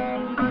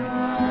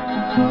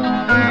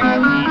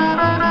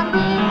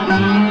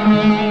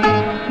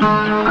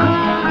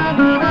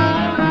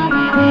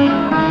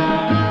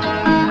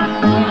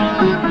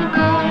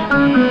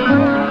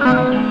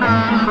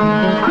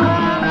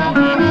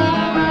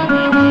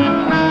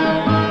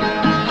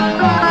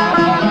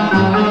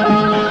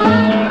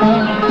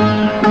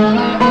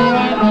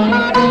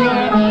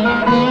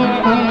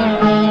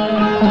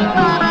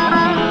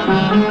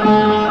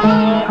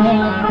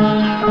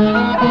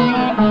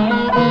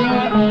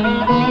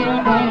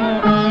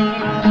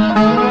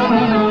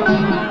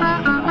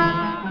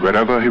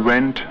 Wherever he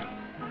went,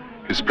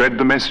 he spread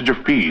the message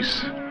of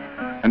peace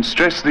and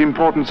stressed the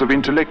importance of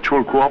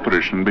intellectual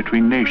cooperation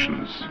between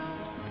nations.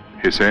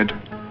 He said,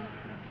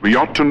 "We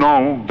ought to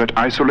know that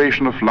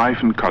isolation of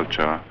life and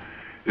culture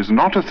is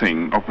not a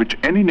thing of which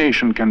any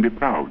nation can be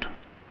proud.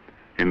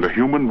 In the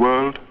human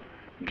world,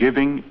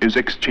 giving is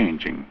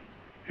exchanging.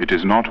 It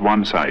is not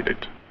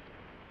one-sided."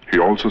 He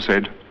also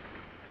said,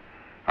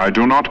 "I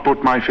do not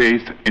put my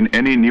faith in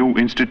any new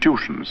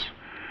institutions,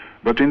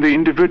 but in the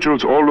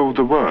individuals all over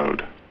the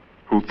world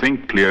who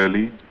think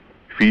clearly,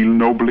 feel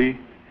nobly,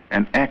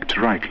 and act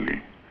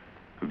rightly.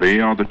 They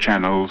are the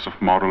channels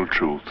of moral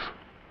truth."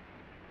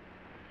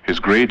 His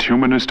great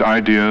humanist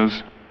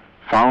ideas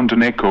found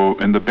an echo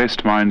in the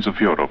best minds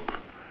of Europe,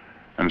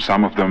 and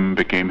some of them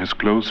became his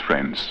close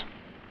friends.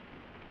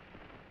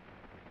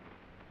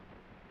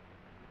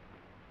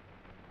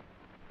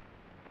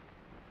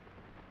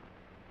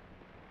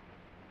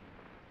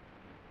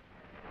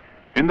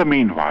 In the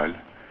meanwhile,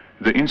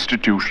 the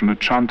institution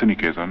at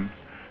Shantiniketan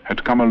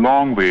had come a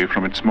long way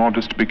from its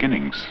modest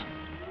beginnings.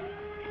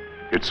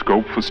 Its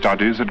scope for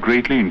studies had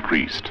greatly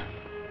increased.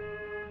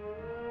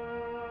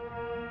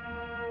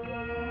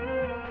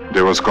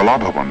 There was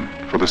Kalabhavan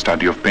for the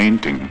study of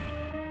painting,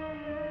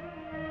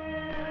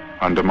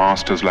 under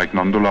masters like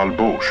Nandulal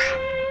Bose.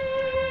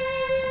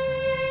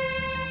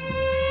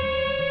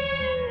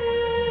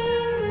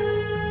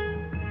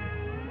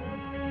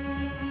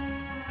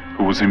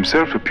 Who was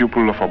himself a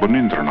pupil of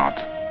Rabindranath,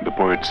 the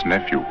poet's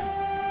nephew.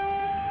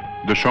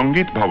 The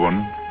Sangeet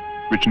Bhavan,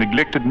 which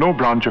neglected no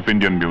branch of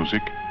Indian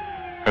music,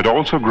 had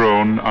also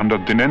grown under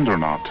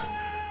Dinendranath,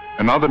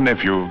 another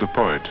nephew of the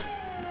poet.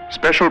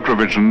 Special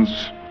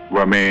provisions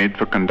were made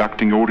for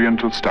conducting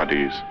Oriental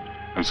studies,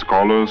 and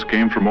scholars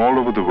came from all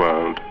over the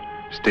world,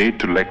 stayed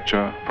to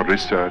lecture, for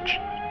research,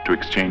 to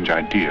exchange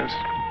ideas.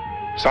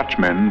 Such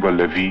men were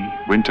Levy,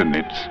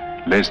 Winternitz,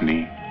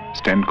 Lesny,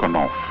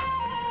 Stenkonov.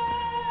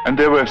 And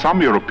there were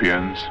some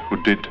Europeans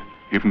who did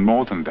even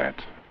more than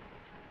that.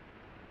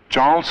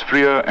 Charles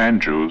Freer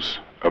Andrews,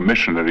 a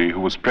missionary who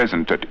was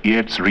present at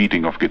Yeats'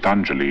 reading of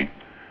Gitanjali,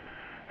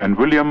 and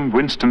William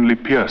Winstanley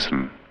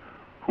Pearson,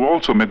 who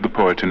also met the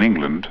poet in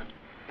England,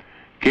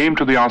 came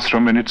to the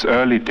ashram in its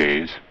early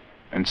days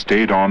and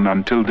stayed on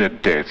until their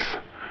death,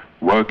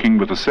 working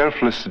with a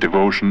selfless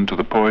devotion to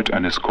the poet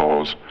and his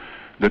cause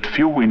that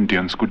few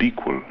Indians could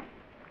equal.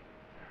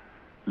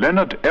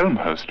 Leonard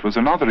Elmhurst was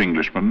another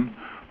Englishman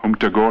whom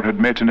Tagore had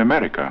met in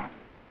America.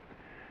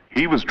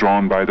 He was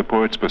drawn by the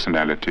poet's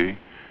personality,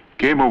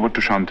 came over to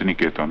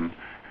Shantiniketan,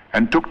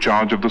 and took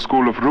charge of the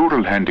School of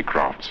Rural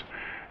Handicrafts,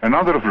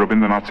 another of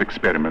Rabindranath's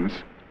experiments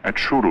at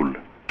Shurul,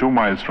 2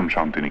 miles from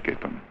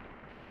Shantiniketan.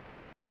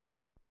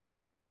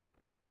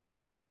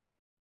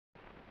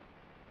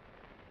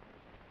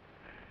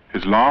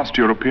 His last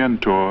European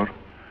tour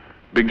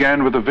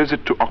began with a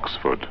visit to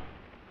Oxford,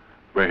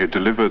 where he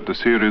delivered the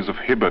series of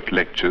Hibbert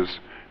lectures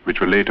which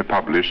were later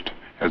published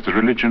as The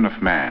Religion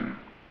of Man.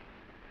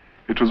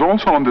 It was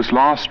also on this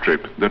last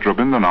trip that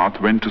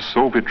Rabindranath went to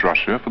Soviet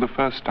Russia for the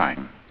first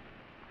time.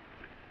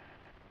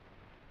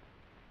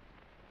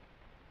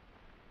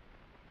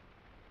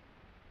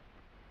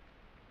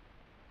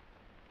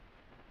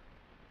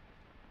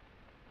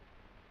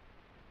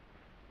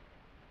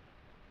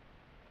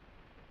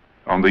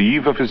 On the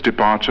eve of his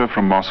departure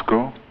from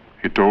Moscow,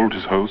 he told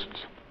his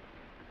hosts,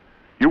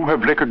 "You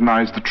have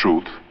recognized the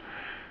truth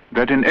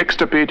that in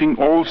extirpating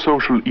all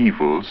social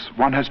evils,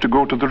 one has to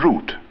go to the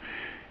root,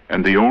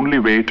 and the only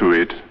way to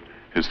it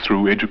is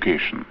through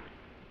education."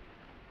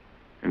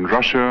 In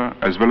Russia,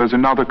 as well as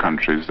in other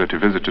countries that he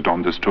visited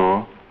on this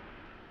tour,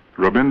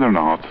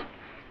 Rabindranath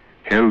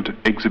held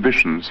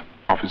exhibitions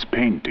of his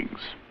paintings.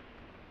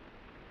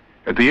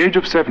 At the age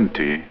of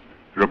 70,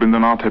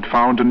 Rabindranath had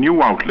found a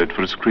new outlet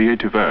for his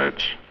creative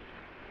urge.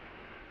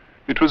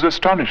 It was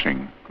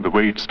astonishing the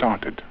way it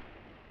started.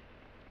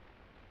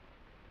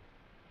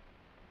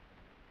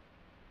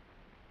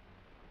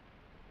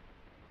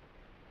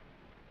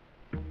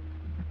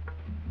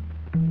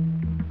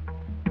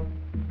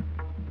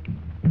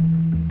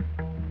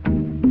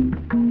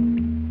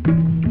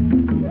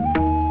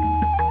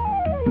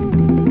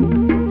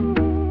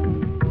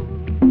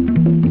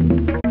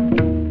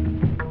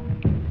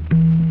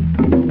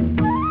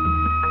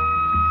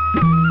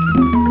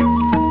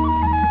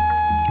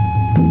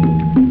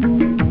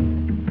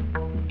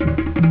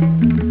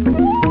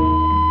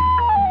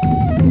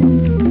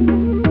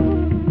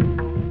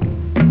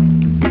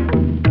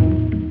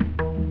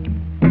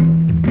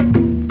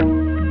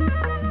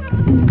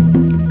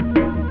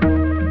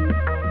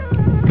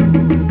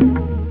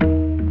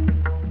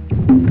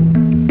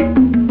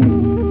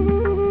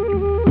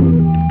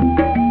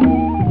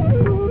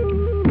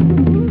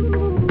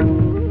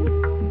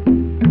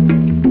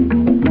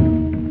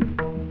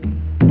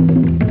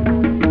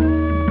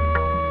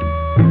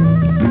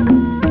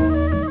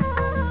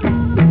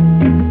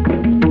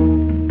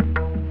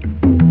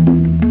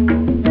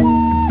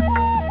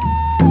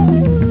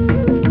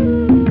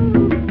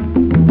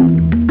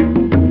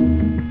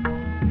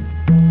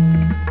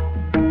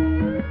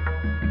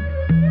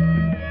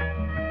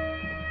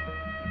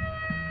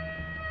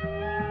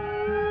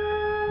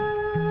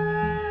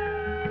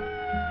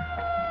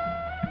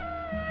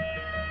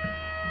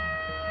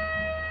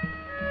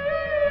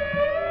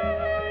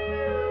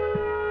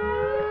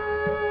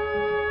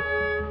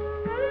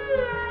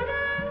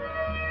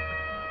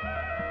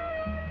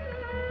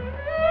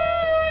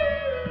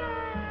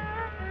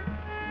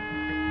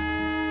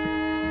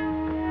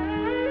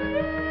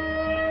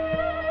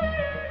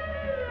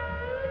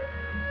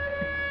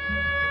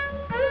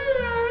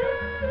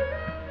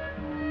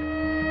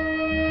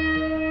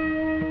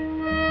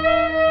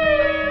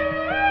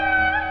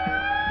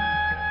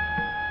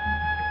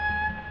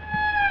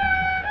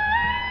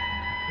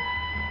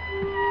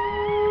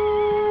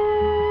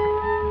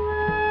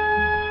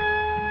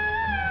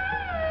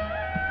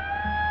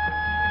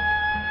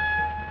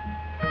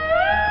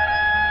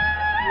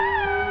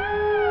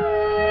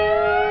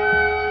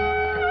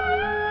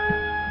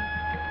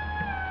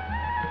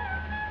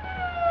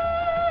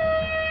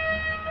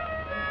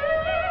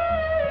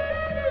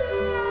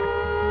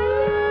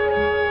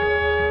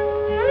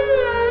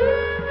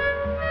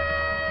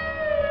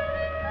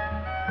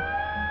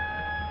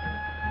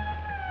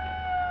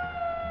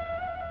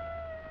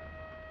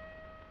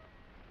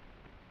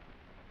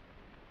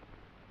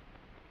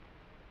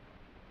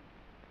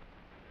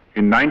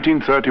 In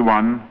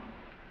 1931,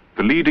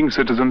 the leading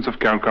citizens of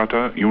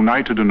Calcutta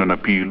united in an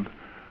appeal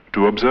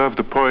to observe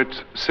the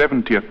poet's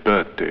 70th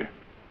birthday.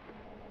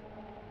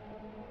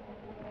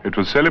 It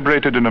was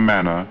celebrated in a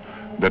manner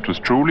that was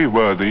truly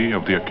worthy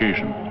of the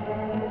occasion.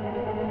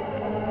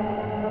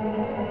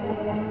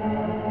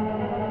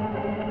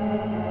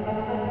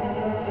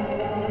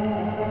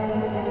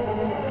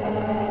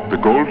 The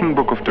Golden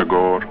Book of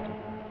Tagore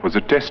was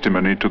a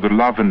testimony to the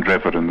love and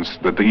reverence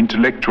that the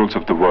intellectuals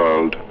of the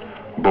world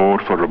bore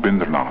for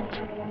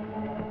Rabindranath.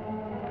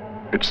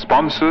 Its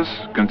sponsors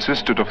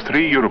consisted of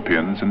 3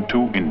 Europeans and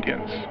 2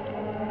 Indians.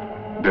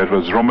 There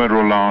was Romain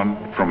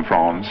Rolland from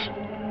France,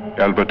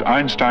 Albert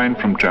Einstein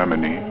from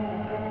Germany,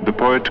 the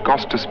poet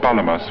Costas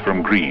Palamas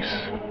from Greece.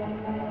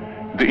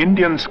 The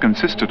Indians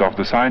consisted of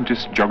the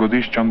scientist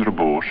Jagadish Chandra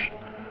Bose,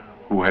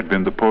 who had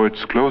been the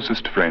poet's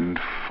closest friend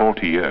for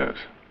 40 years.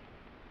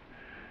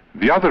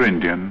 The other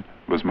Indian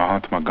was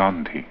Mahatma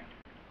Gandhi.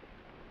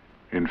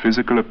 In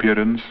physical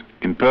appearance,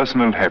 in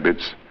personal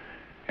habits,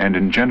 and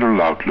in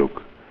general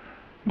outlook,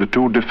 the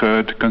two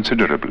differed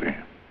considerably.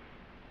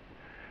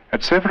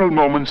 At several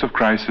moments of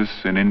crisis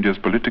in India's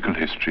political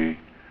history,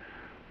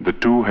 the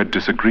two had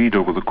disagreed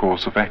over the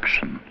course of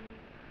action,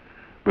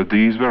 but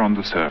these were on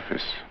the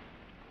surface.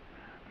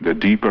 Their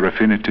deeper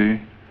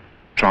affinity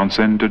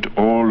transcended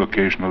all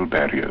occasional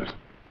barriers.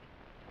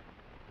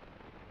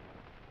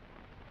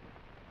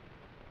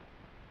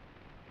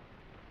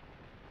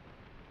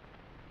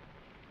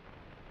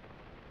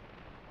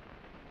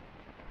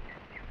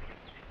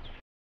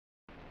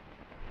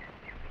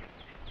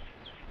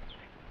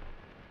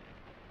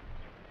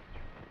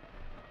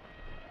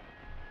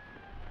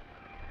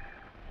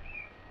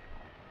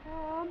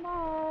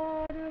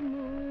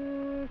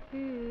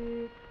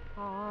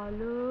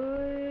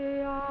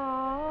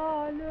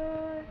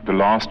 The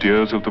last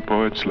years of the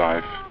poet's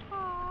life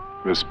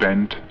were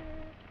spent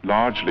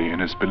largely in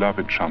his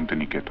beloved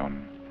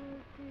Shantiniketan.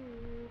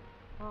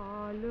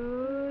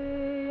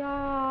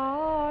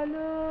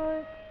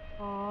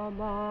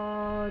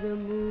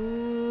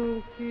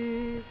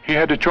 He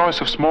had a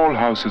choice of small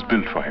houses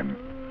built for him,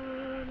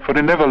 for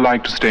he never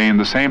liked to stay in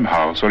the same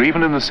house or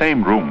even in the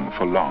same room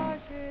for long.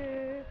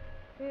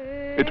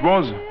 It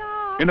was,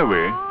 in a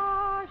way,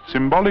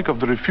 symbolic of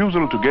the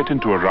refusal to get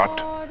into a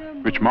rut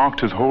which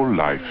marked his whole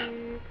life.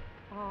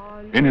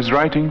 In his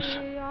writings,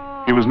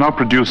 He was now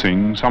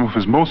producing some of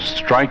his most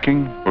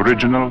striking,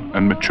 original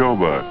and mature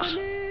works,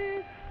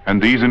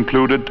 and these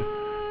included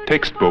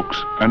textbooks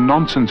and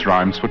nonsense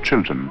rhymes for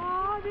children,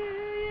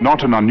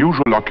 not an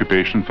unusual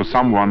occupation for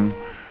someone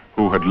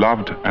who had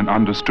loved and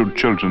understood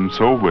children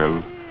so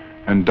well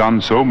and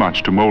done so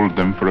much to mold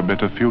them for a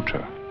better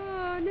future.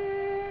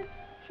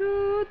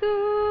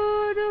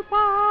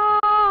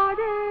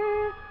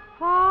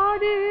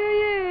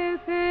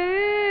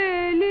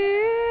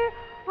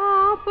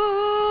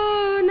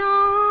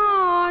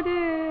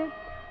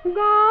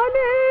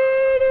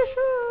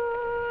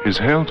 His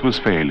health was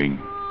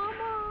failing,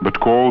 but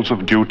calls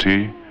of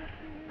duty,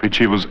 which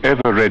he was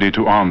ever ready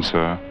to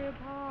answer,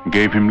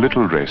 gave him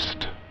little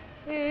rest.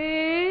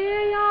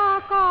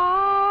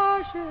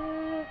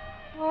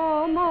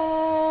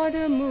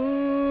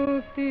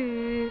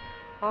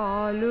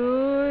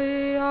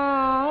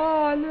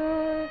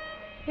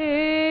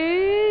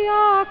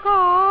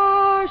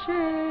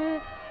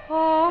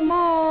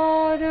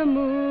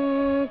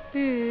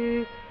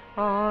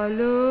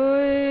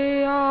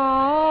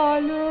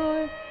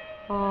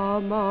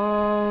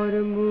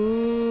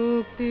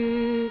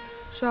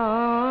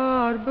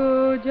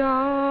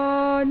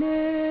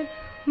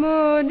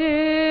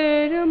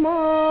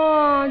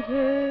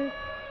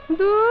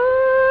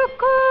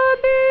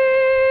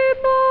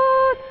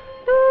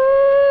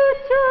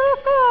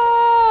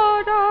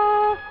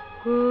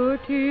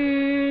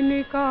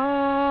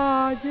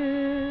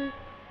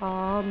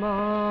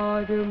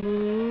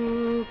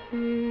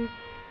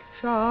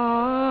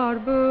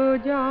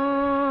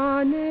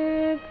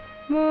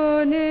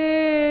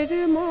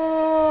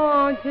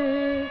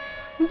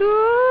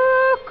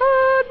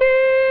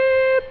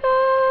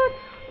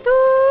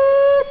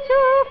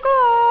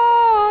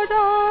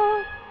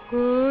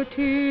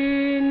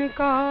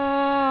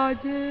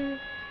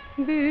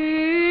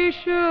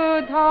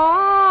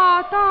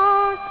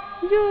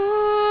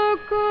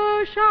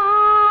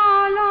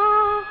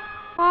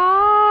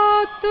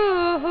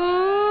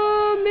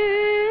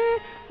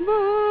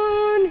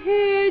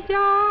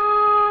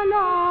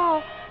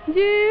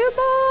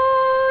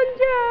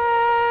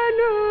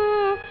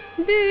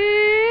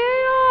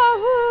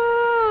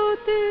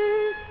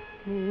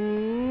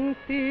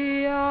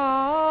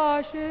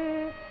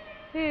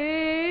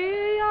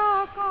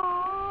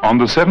 On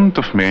the 7th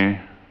of May,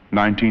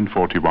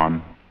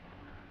 1941,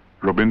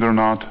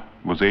 Rabindranath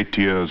was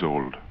 80 years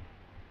old.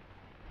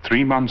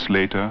 3 months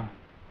later,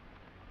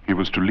 he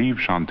was to leave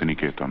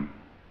Shantiniketan,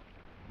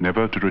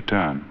 never to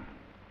return.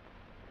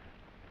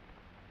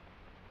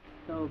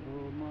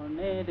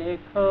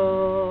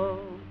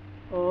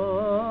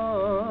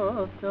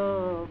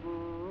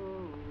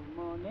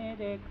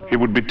 He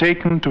would be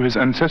taken to his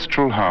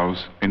ancestral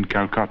house in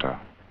Calcutta,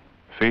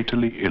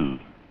 fatally ill.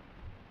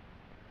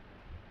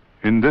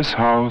 In this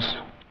house,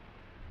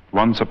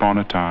 once upon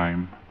a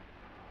time,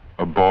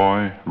 a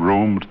boy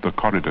roamed the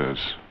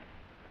corridors.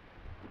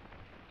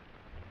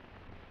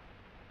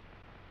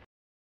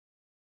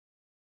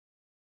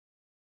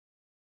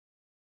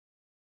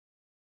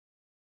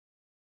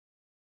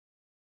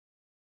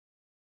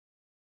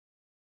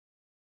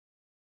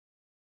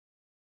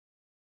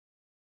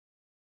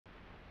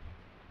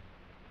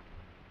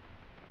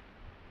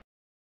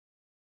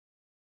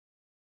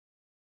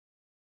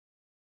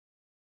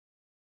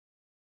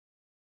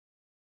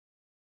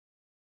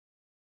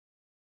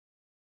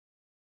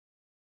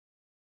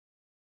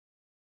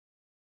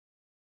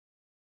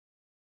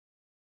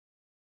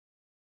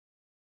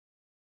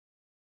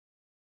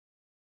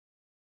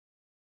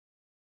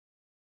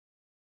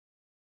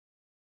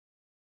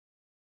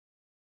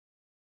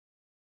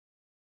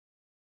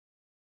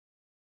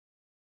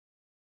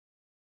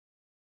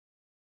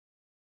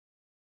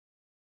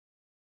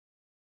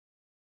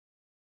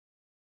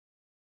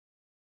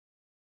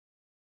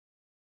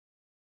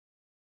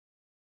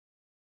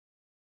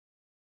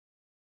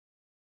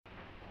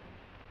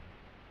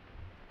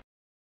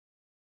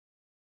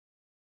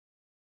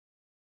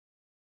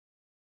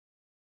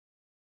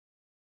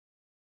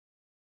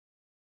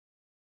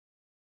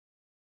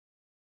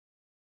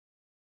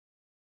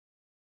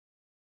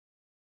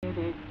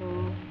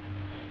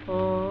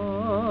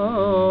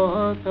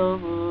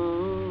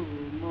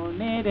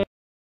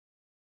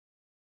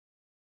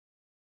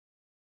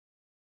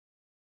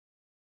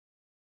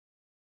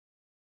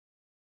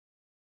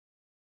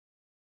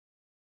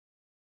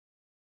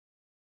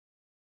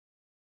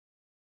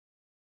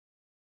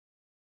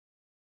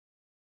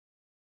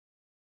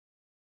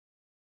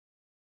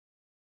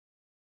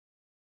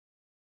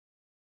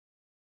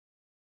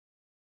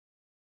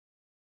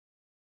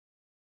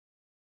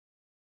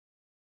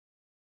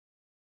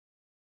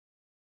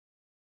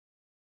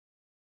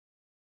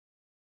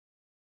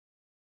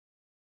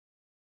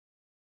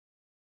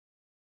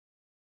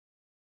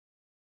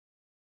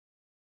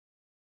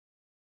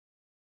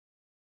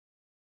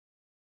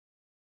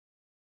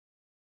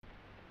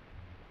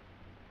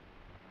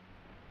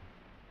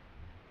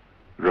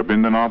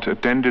 Rabindranath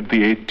attended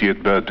the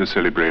 80th birthday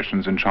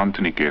celebrations in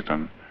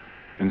Shantiniketan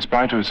in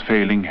spite of his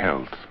failing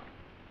health.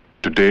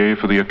 Today,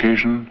 for the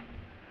occasion,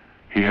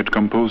 he had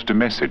composed a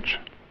message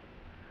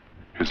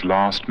his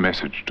last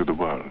message to the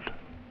world.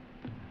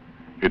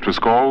 It was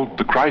called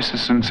The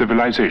Crisis in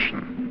Civilization.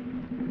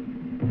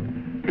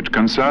 It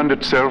concerned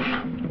itself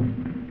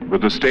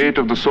with the state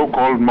of the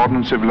so-called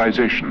modern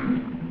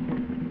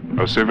civilization,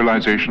 a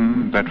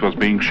civilization that was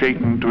being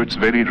shaken to its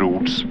very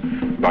roots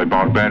by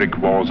barbaric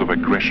wars of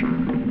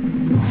aggression.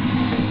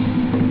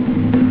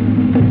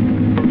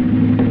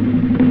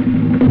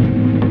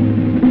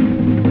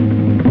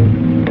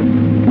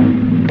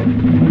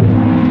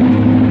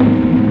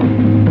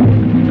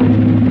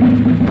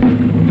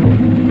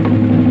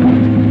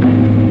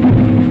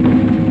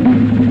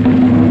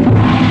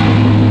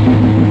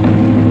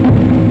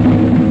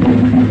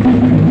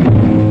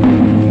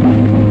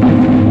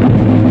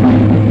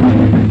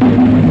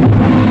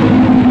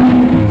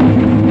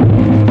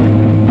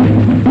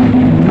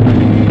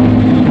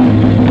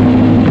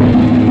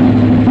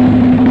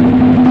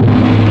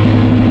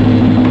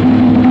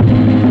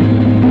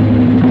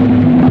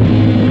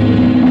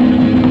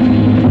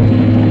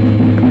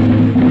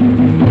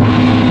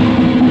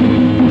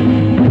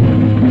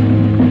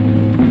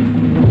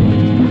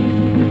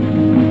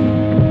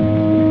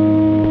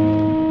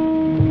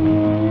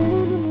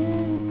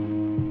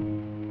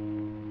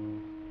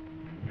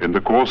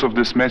 Of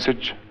this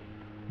message,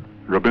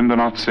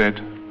 Rabindranath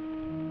said,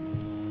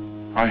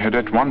 I had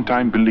at one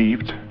time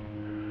believed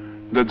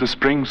that the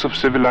springs of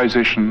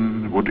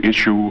civilization would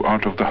issue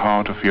out of the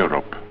heart of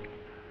Europe.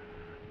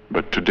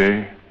 But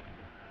today,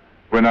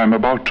 when I'm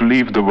about to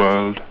leave the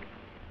world,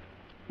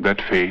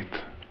 that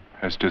faith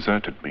has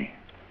deserted me.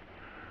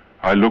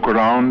 I look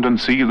around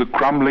and see the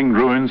crumbling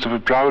ruins of a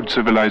proud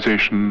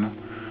civilization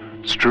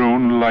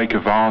strewn like a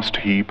vast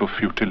heap of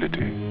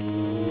futility.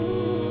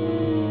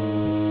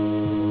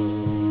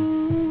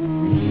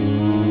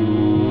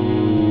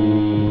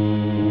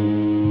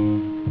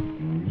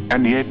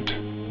 And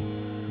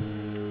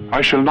yet, I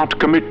shall not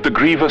commit the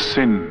grievous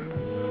sin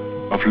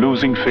of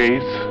losing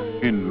faith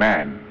in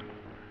man.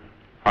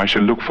 I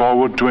shall look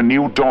forward to a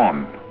new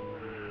dawn,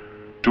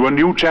 to a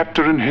new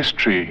chapter in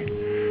history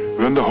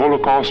when the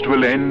Holocaust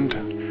will end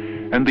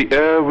and the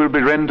air will be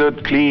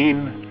rendered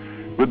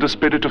clean with the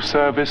spirit of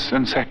service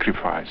and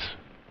sacrifice.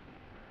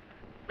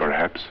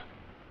 Perhaps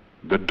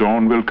the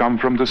dawn will come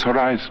from this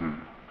horizon,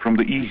 from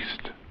the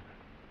east,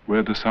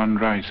 where the sun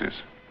rises.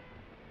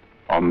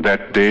 On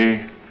that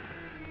day,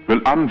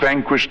 will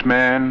unvanquished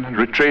man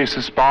retrace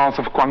his path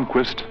of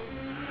conquest,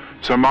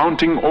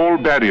 surmounting all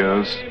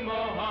barriers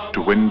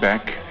to win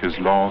back his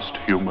lost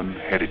human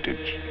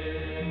heritage.